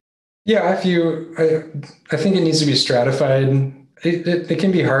think? Yeah, I think it needs to be stratified. It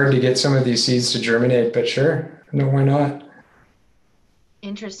can be hard to get some of these seeds to germinate, but sure. No, why not?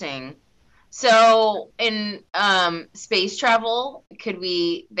 Interesting. So in space travel,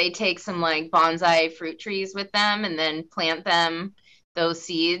 they take some like bonsai fruit trees with them and then plant those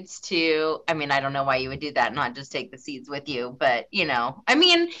seeds I mean, I don't know why you would do that, not just take the seeds with you, but I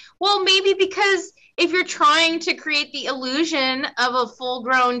mean, well, maybe because if you're trying to create the illusion of a full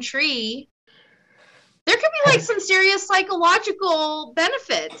grown tree, there could be like some serious psychological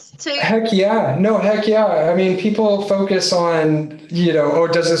benefits to. Heck yeah. No, heck yeah. I mean, people focus on,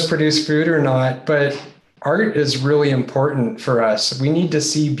 does this produce food or not? But art is really important for us. We need to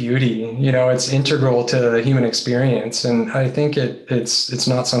see beauty. It's integral to the human experience. And I think it's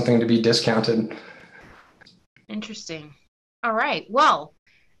not something to be discounted. Interesting. All right. Well,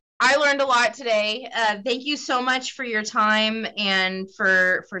 I learned a lot today. Thank you so much for your time and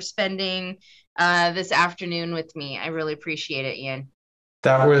for spending this afternoon with me. I really appreciate it, Ian.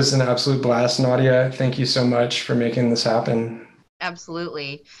 That was an absolute blast, Nadia. Thank you so much for making this happen.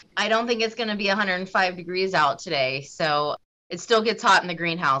 Absolutely. I don't think it's going to be 105 degrees out today, so it still gets hot in the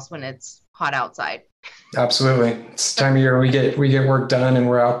greenhouse when it's hot outside. Absolutely. It's the time of year we get work done and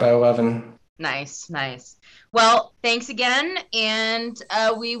we're out by 11. Nice. Well, thanks again, and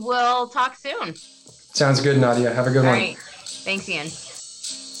we will talk soon. Sounds good, Nadia. Have a good one. All right. Thanks, Ian.